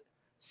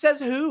 Says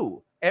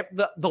who?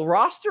 The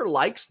roster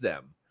likes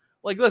them.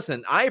 Like,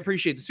 listen, I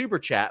appreciate the super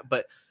chat,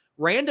 but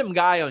random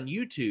guy on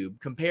YouTube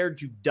compared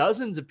to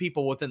dozens of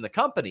people within the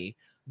company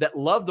that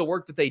love the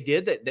work that they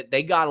did, that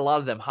they got a lot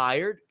of them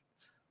hired.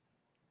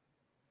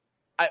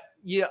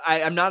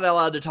 I'm not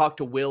allowed to talk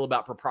to Will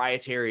about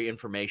proprietary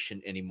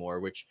information anymore,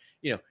 which,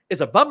 is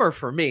a bummer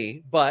for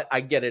me, but I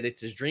get it. It's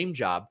his dream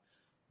job.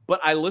 But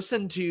I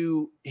listened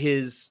to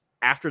his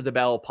After the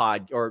Bell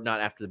or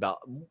not After the Bell,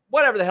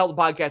 whatever the hell the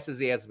podcast is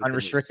he has.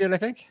 Unrestricted, Denise. I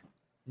think.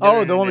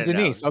 The one with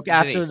Denise.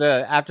 Okay, Denise.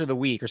 after the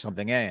week or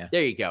something. Yeah.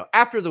 There you go.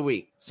 After the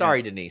week.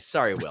 Sorry, Denise.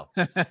 Sorry, Will.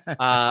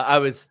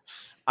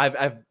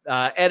 I've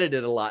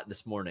edited a lot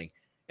this morning,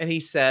 and he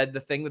said the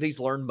thing that he's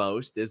learned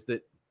most is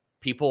that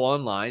people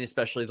online,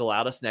 especially the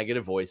loudest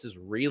negative voices,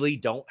 really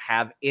don't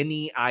have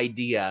any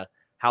idea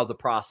how the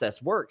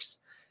process works.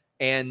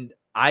 And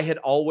I had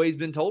always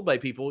been told by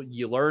people,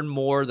 you learn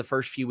more the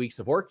first few weeks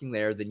of working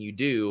there than you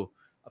do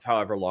of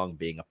however long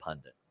being a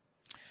pundit.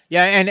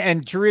 Yeah,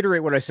 and to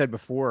reiterate what I said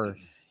before,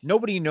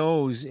 nobody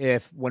knows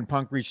if when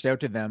Punk reached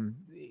out to them,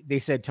 they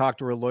said talk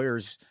to our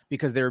lawyers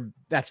because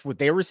that's what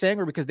they were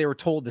saying, or because they were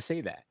told to say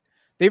that.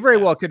 They very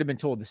well could have been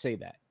told to say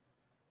that.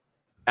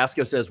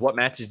 Asco says, what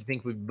matches do you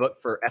think we've booked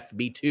for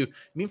FB2? You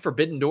mean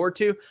Forbidden Door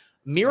 2?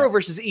 Miro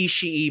versus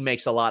Ishii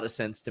makes a lot of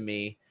sense to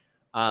me.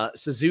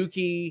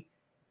 Suzuki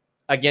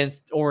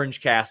against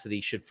Orange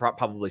Cassidy should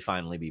probably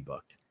finally be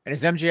booked. And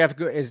is MJF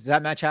good? Is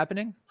that match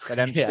happening?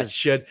 Yeah, it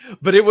should.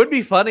 But it would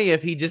be funny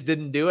if he just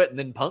didn't do it and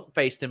then Punk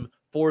faced him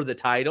for the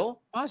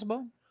title.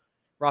 Possible.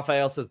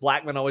 Raphael says,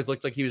 Blackman always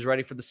looked like he was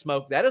ready for the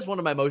smoke. That is one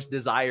of my most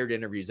desired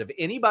interviews. If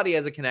anybody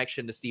has a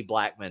connection to Steve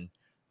Blackman,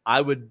 I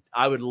would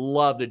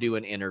love to do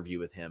an interview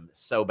with him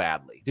so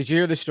badly. Did you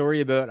hear the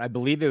story about, I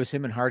believe it was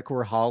him and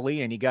Hardcore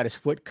Holly, and he got his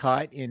foot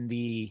caught in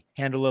the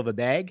handle of a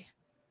bag?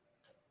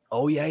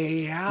 Oh, yeah.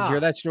 Did you hear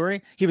that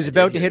story? He was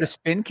about to hit a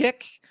spin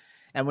kick,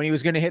 and when he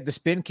was going to hit the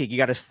spin kick, he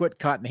got his foot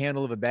caught in the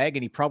handle of a bag,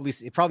 and it probably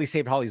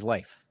saved Holly's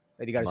life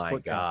that he got his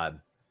foot caught.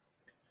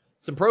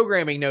 Some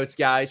programming notes,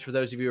 guys, for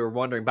those of you who are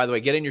wondering. By the way,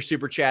 get in your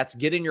super chats,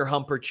 get in your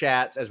humper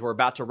chats as we're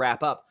about to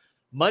wrap up.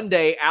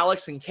 Monday,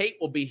 Alex and Kate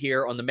will be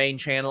here on the main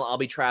channel. I'll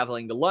be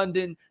traveling to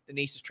London.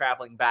 Denise is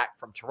traveling back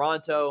from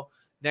Toronto.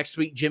 Next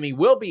week, Jimmy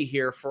will be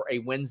here for a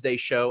Wednesday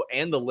show,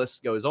 and the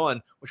list goes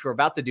on, which we're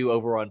about to do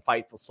over on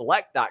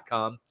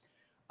FightfulSelect.com.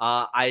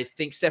 I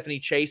think Stephanie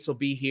Chase will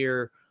be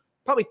here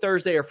probably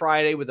Thursday or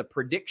Friday with a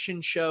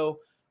prediction show.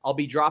 I'll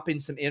be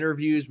dropping some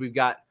interviews. We've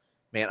got,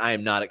 man, I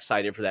am not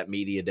excited for that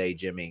media day,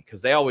 Jimmy,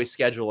 because they always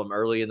schedule them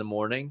early in the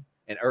morning.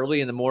 And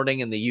early in the morning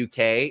in the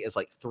UK is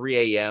like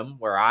 3 a.m.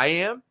 where I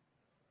am.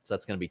 So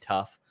that's going to be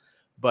tough.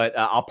 But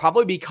I'll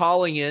probably be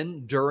calling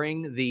in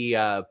during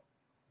the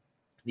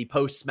the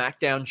post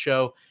SmackDown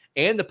show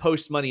and the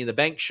post Money in the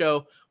Bank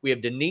show. We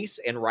have Denise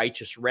and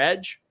Righteous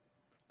Reg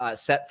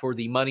set for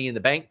the Money in the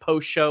Bank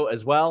post show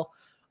as well.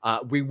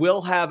 We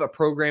will have a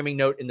programming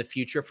note in the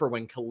future for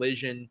when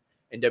Collision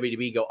and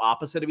WWE go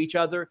opposite of each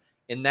other.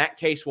 In that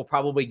case, we'll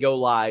probably go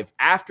live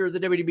after the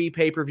WWE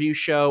pay-per-view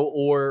show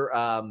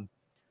or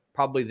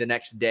probably the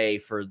next day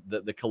for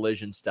the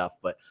Collision stuff.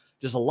 But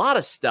there's a lot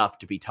of stuff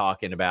to be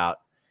talking about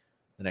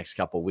the next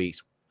couple of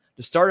weeks.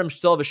 The Stardom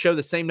still have a show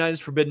the same night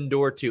as Forbidden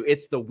Door 2.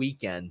 It's the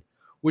weekend.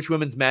 Which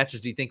women's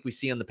matches do you think we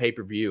see on the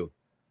pay-per-view?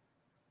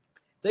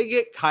 They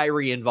get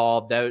Kyrie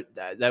involved.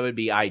 That would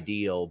be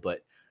ideal,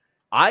 but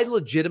I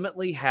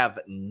legitimately have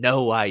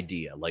no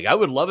idea. Like, I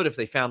would love it if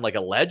they found like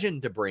a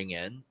legend to bring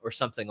in or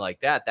something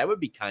like that. That would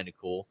be kind of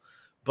cool.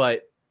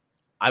 But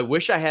I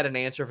wish I had an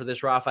answer for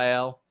this,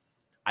 Raphael.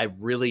 I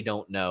really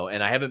don't know.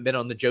 And I haven't been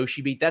on the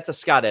Joshi beat. That's a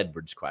Scott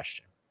Edwards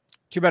question.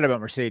 Too bad about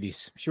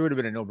Mercedes. She would have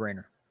been a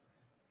no-brainer.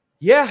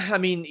 Yeah, I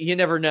mean, you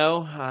never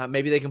know.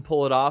 Maybe they can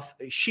pull it off.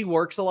 She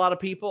works a lot of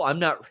people. I'm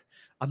not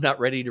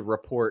ready to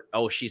report,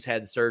 oh, she's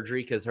had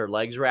surgery because her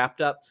leg's wrapped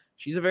up.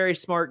 She's a very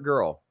smart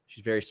girl.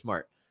 She's very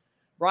smart.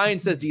 Ryan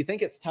says, do you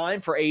think it's time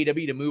for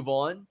AEW to move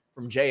on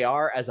from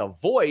JR as a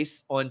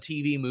voice on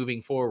TV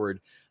moving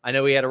forward? I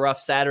know he had a rough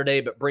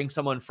Saturday, but bring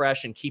someone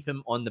fresh and keep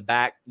him on the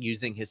back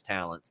using his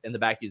talents.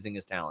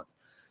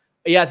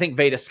 Yeah, I think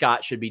Veda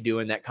Scott should be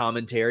doing that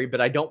commentary, but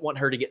I don't want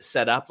her to get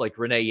set up like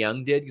Renee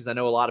Young did, because I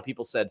know a lot of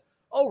people said,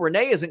 oh,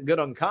 Renee isn't good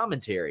on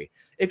commentary.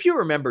 If you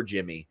remember,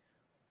 Jimmy,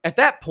 at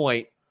that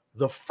point,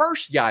 the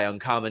first guy on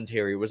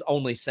commentary was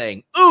only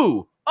saying,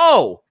 ooh,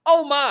 oh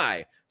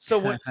my.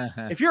 So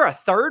if you're a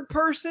third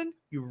person,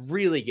 you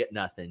really get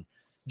nothing.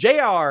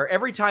 JR,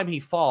 every time he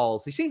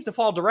falls, he seems to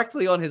fall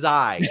directly on his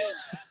eye.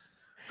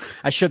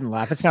 I shouldn't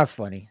laugh. It's not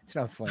funny.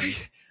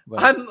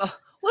 But...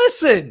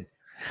 Listen,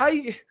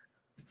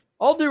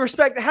 all due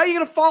respect, how are you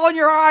going to fall on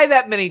your eye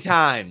that many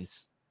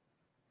times?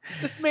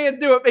 This man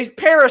do it. He's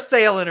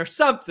parasailing or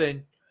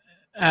something.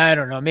 I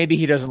don't know. Maybe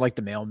he doesn't like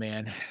the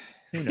mailman.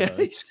 Who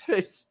knows?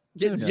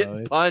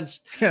 Getting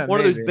punched. Yeah,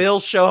 one of those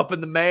bills show up in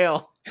the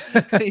mail.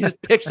 And he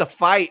just picks a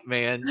fight,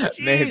 man.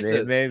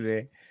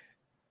 Maybe.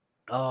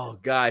 Oh,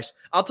 gosh.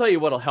 I'll tell you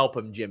what'll help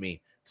him,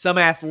 Jimmy. Some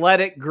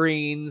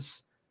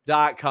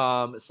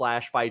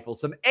athleticgreens.com/Fightful.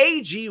 Some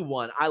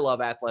AG1. I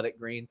love Athletic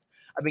Greens.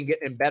 I've been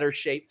getting in better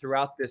shape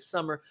throughout this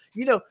summer.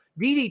 You know,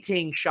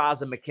 DDTing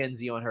Shaza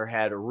McKenzie on her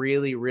head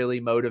really, really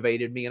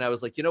motivated me. And I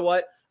was like, you know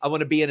what? I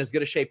want to be in as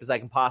good a shape as I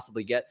can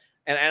possibly get.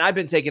 And I've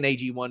been taking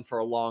AG1 for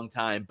a long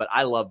time, but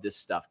I love this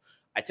stuff.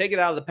 I take it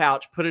out of the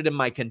pouch, put it in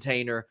my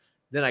container.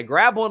 Then I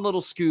grab one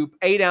little scoop,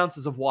 8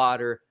 ounces of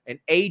water, and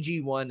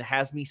AG1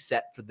 has me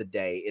set for the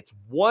day. It's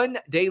one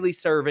daily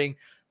serving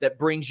that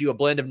brings you a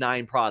blend of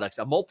 9 products,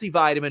 a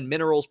multivitamin,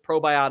 minerals,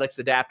 probiotics,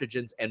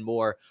 adaptogens, and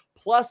more,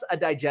 plus a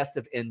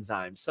digestive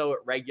enzyme. So it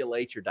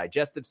regulates your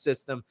digestive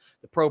system,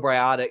 the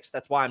probiotics.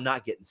 That's why I'm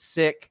not getting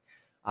sick.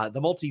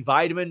 The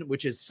multivitamin,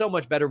 which is so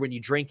much better when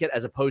you drink it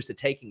as opposed to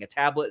taking a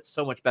tablet. It's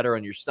so much better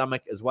on your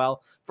stomach as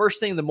well.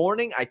 First thing in the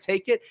morning, I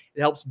take it.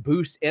 It helps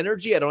boost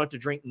energy. I don't have to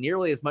drink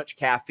nearly as much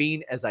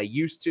caffeine as I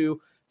used to.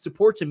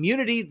 Supports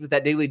immunity with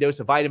that daily dose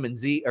of vitamin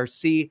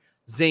C,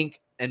 zinc,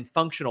 and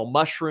functional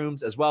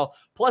mushrooms as well.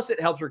 Plus,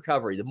 it helps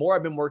recovery. The more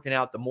I've been working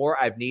out, the more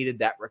I've needed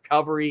that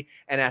recovery.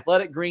 And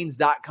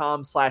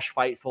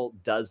athleticgreens.com/Fightful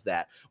does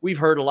that. We've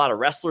heard a lot of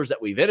wrestlers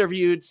that we've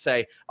interviewed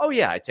say, oh,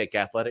 yeah, I take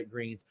Athletic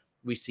Greens.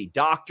 We see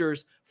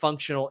doctors,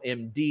 functional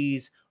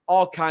MDs,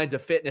 all kinds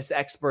of fitness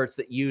experts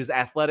that use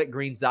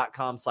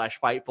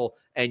athleticgreens.com/Fightful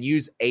and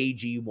use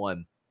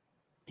AG1.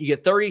 You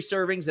get 30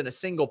 servings in a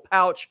single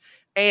pouch,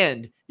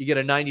 and you get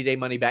a 90-day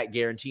money-back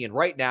guarantee. And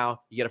right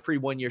now, you get a free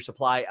 1-year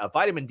supply of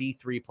vitamin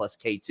D3 plus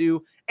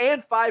K2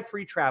 and 5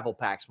 free travel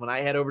packs. When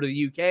I head over to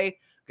the UK, I'm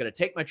going to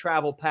take my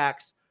travel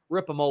packs,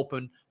 rip them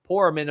open,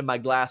 pour them into my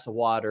glass of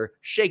water,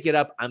 shake it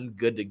up. I'm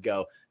good to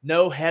go.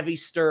 No heavy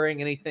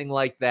stirring, anything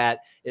like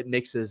that. It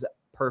mixes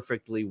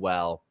perfectly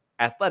well.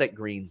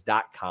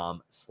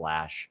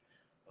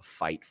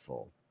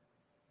 athleticgreens.com/Fightful.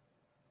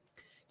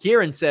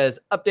 Kieran says,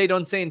 update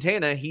on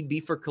Santana. He'd be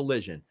for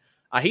Collision.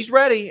 He's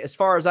ready as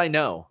far as I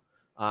know.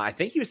 I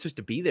think he was supposed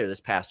to be there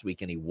this past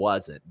week and he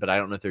wasn't, but I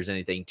don't know if there's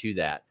anything to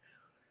that.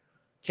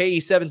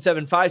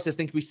 KE775 says,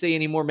 think we see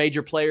any more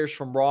major players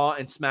from Raw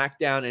and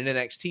SmackDown and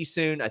NXT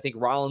soon? I think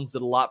Rollins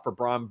did a lot for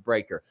Braun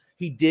Breaker.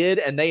 He did,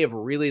 and they have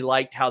really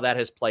liked how that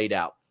has played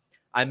out.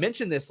 I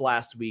mentioned this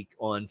last week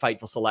on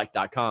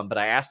FightfulSelect.com, but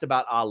I asked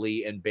about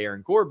Ali and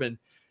Baron Corbin,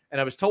 and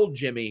I was told,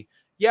 Jimmy,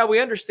 yeah, we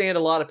understand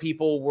a lot of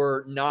people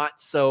were not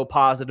so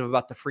positive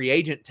about the free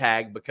agent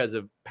tag because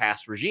of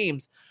past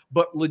regimes,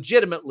 but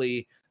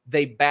legitimately,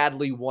 they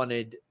badly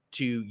wanted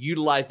to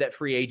utilize that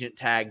free agent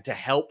tag to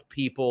help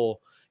people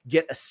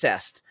get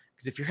assessed.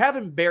 Because if you're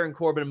having Baron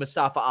Corbin and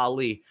Mustafa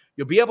Ali,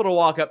 you'll be able to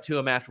walk up to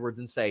him afterwards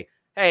and say,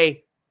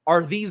 hey,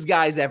 are these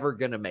guys ever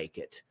going to make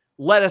it?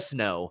 Let us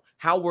know.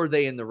 How were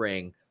they in the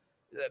ring?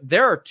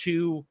 There are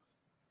 2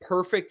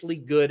 perfectly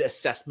good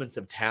assessments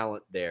of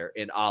talent there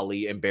in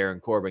Ali and Baron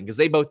Corbin, because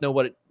they both know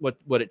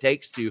what it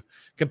takes to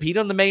compete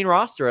on the main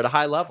roster at a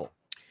high level.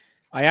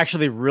 I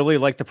actually really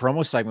liked the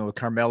promo segment with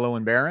Carmelo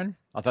and Baron.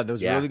 I thought that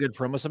was a really good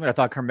promo segment. I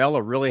thought Carmelo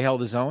really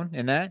held his own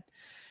in that.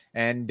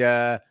 And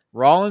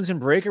Rollins and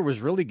Breaker was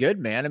really good,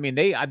 man. I mean,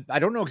 I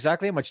don't know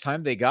exactly how much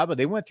time they got, but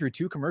they went through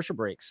 2 commercial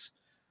breaks.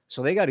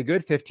 So they got a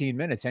good 15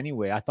 minutes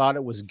anyway. I thought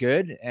it was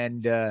good.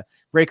 And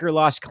Breaker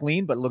lost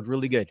clean, but looked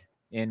really good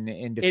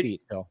in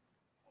defeat.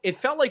 It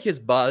felt like his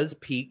buzz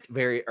peaked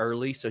very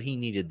early, so he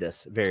needed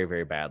this very,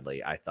 very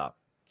badly, I thought.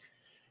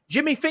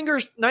 Jimmy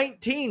Fingers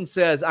 19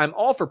 says, I'm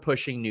all for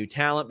pushing new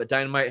talent, but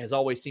Dynamite has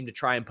always seemed to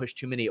try and push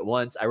too many at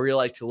once. I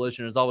realize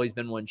Collision has always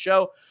been one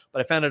show, but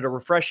I found it a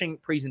refreshing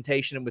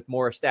presentation and with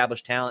more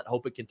established talent.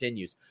 Hope it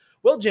continues.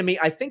 Well, Jimmy,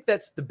 I think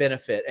that's the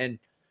benefit. And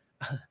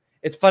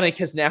it's funny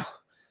because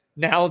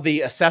now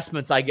the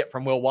assessments I get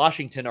from Will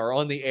Washington are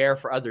on the air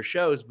for other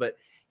shows, but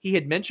he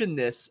had mentioned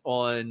this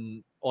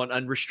on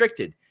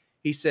Unrestricted.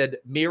 He said,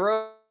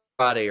 Miro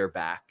and Andrade are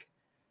back.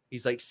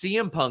 He's like,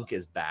 CM Punk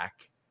is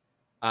back.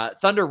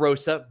 Thunder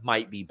Rosa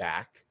might be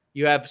back.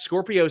 You have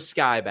Scorpio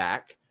Sky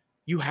back.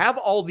 You have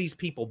all these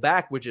people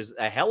back, which is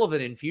a hell of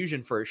an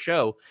infusion for a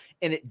show.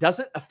 And it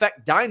doesn't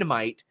affect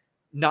Dynamite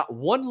not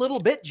one little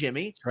bit,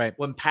 Jimmy. That's right.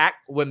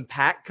 When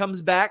Pac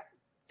comes back,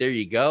 there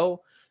you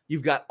go.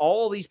 You've got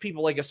all these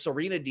people like a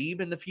Serena Deeb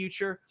in the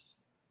future.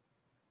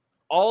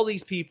 All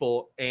these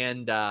people.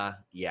 And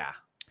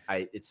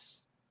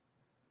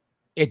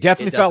it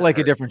definitely felt like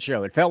a different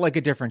show. It felt like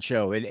a different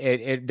show.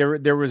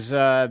 There was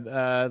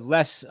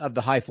less of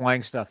the high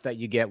flying stuff that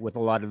you get with a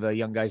lot of the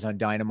young guys on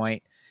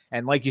Dynamite.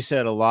 And like you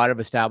said, a lot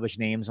of established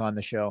names on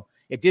the show.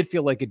 It did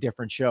feel like a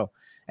different show.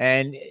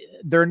 And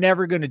they're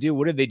never going to do,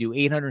 what did they do?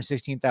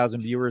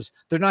 816,000 viewers.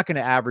 They're not going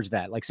to average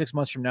that. Like 6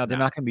 months from now, they're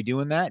not going to be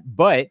doing that.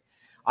 But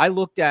I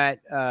looked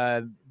at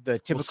the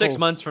typical 6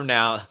 months from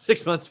now,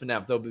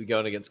 they'll be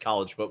going against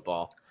college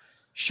football.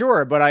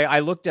 Sure, but I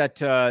looked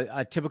at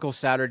a typical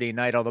Saturday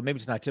night, although maybe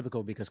it's not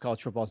typical because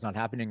college football is not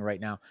happening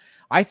right now.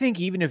 I think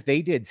even if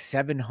they did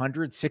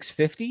 700,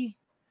 650,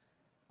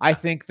 I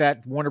think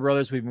that Warner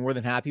Brothers would be more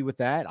than happy with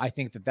that. I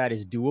think that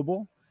is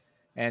doable.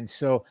 And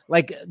so,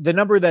 like, the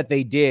number that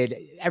they did,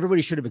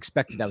 everybody should have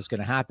expected that was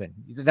going to happen.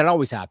 That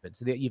always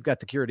happens. You've got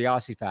the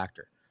curiosity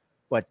factor.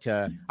 But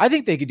I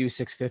think they could do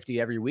 650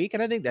 every week,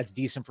 and I think that's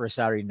decent for a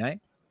Saturday night,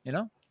 you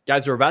know?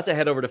 Guys, we're about to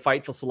head over to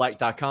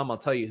FightfulSelect.com. I'll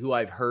tell you who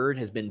I've heard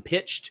has been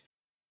pitched.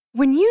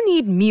 When you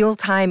need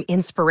mealtime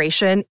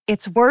inspiration,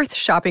 it's worth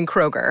shopping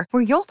Kroger,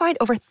 where you'll find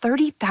over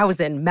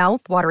 30,000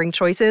 mouth-watering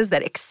choices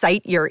that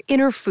excite your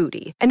inner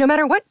foodie. And no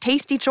matter what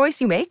tasty choice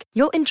you make,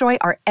 you'll enjoy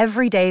our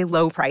everyday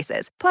low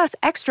prices, plus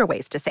extra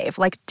ways to save,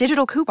 like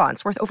digital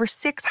coupons worth over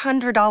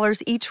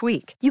 $600 each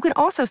week. You can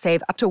also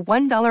save up to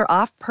 $1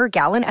 off per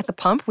gallon at the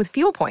pump with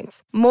fuel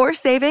points. More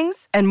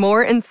savings and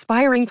more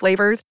inspiring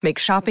flavors make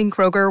shopping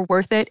Kroger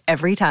worth it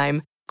every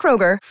time.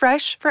 Kroger,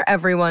 fresh for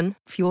everyone.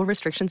 Fuel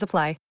restrictions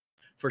apply.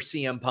 For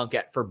CM Punk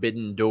at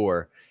Forbidden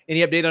Door.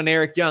 Any update on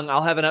Eric Young?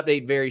 I'll have an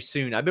update very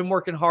soon. I've been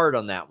working hard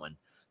on that one.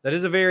 That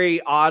is a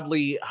very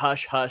oddly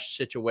hush-hush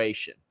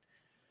situation.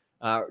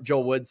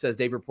 Joel Wood says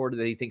Dave reported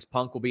that he thinks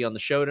Punk will be on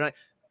the show tonight.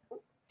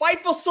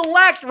 Fightful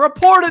Select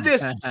reported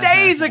this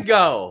days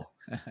ago.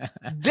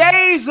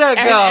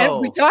 And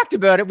we talked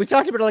about it. We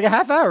talked about it like a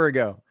half hour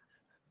ago.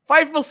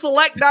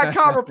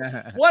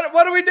 FightfulSelect.com.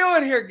 What are we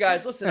doing here,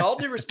 guys? Listen, all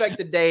due respect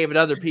to Dave and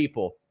other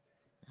people.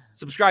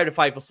 Subscribe to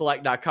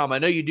FightfulSelect.com. I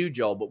know you do,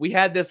 Joel, but we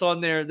had this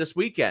on there this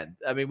weekend.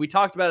 I mean, we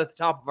talked about it at the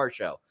top of our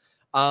show.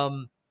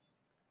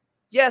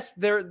 Yes,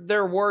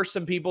 there were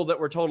some people that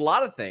were told a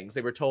lot of things.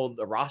 They were told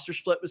a roster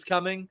split was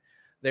coming.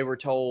 They were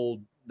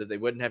told that they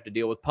wouldn't have to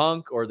deal with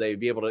Punk or they'd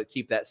be able to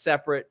keep that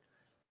separate.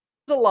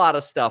 There's a lot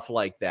of stuff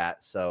like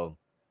that. So,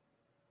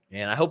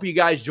 and I hope you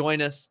guys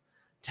join us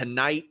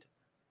tonight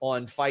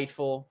on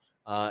Fightful.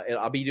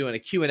 I'll be doing a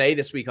Q&A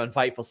this week on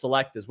Fightful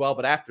Select as well.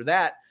 But after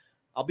that,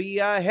 I'll be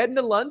heading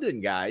to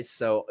London, guys.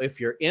 So if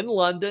you're in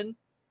London,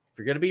 if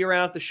you're going to be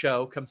around at the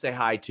show, come say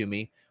hi to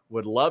me.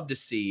 Would love to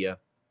see you.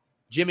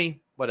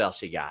 Jimmy, what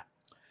else you got?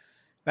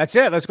 That's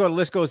it. Let's go. The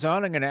list goes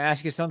on. I'm going to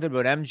ask you something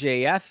about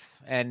MJF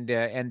and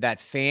that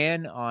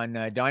fan on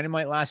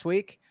Dynamite last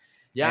week.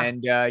 Yeah.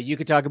 And you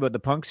could talk about the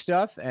Punk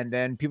stuff, and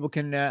then people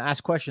can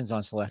ask questions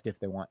on Select if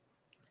they want.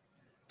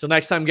 Till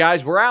next time,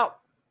 guys, we're out.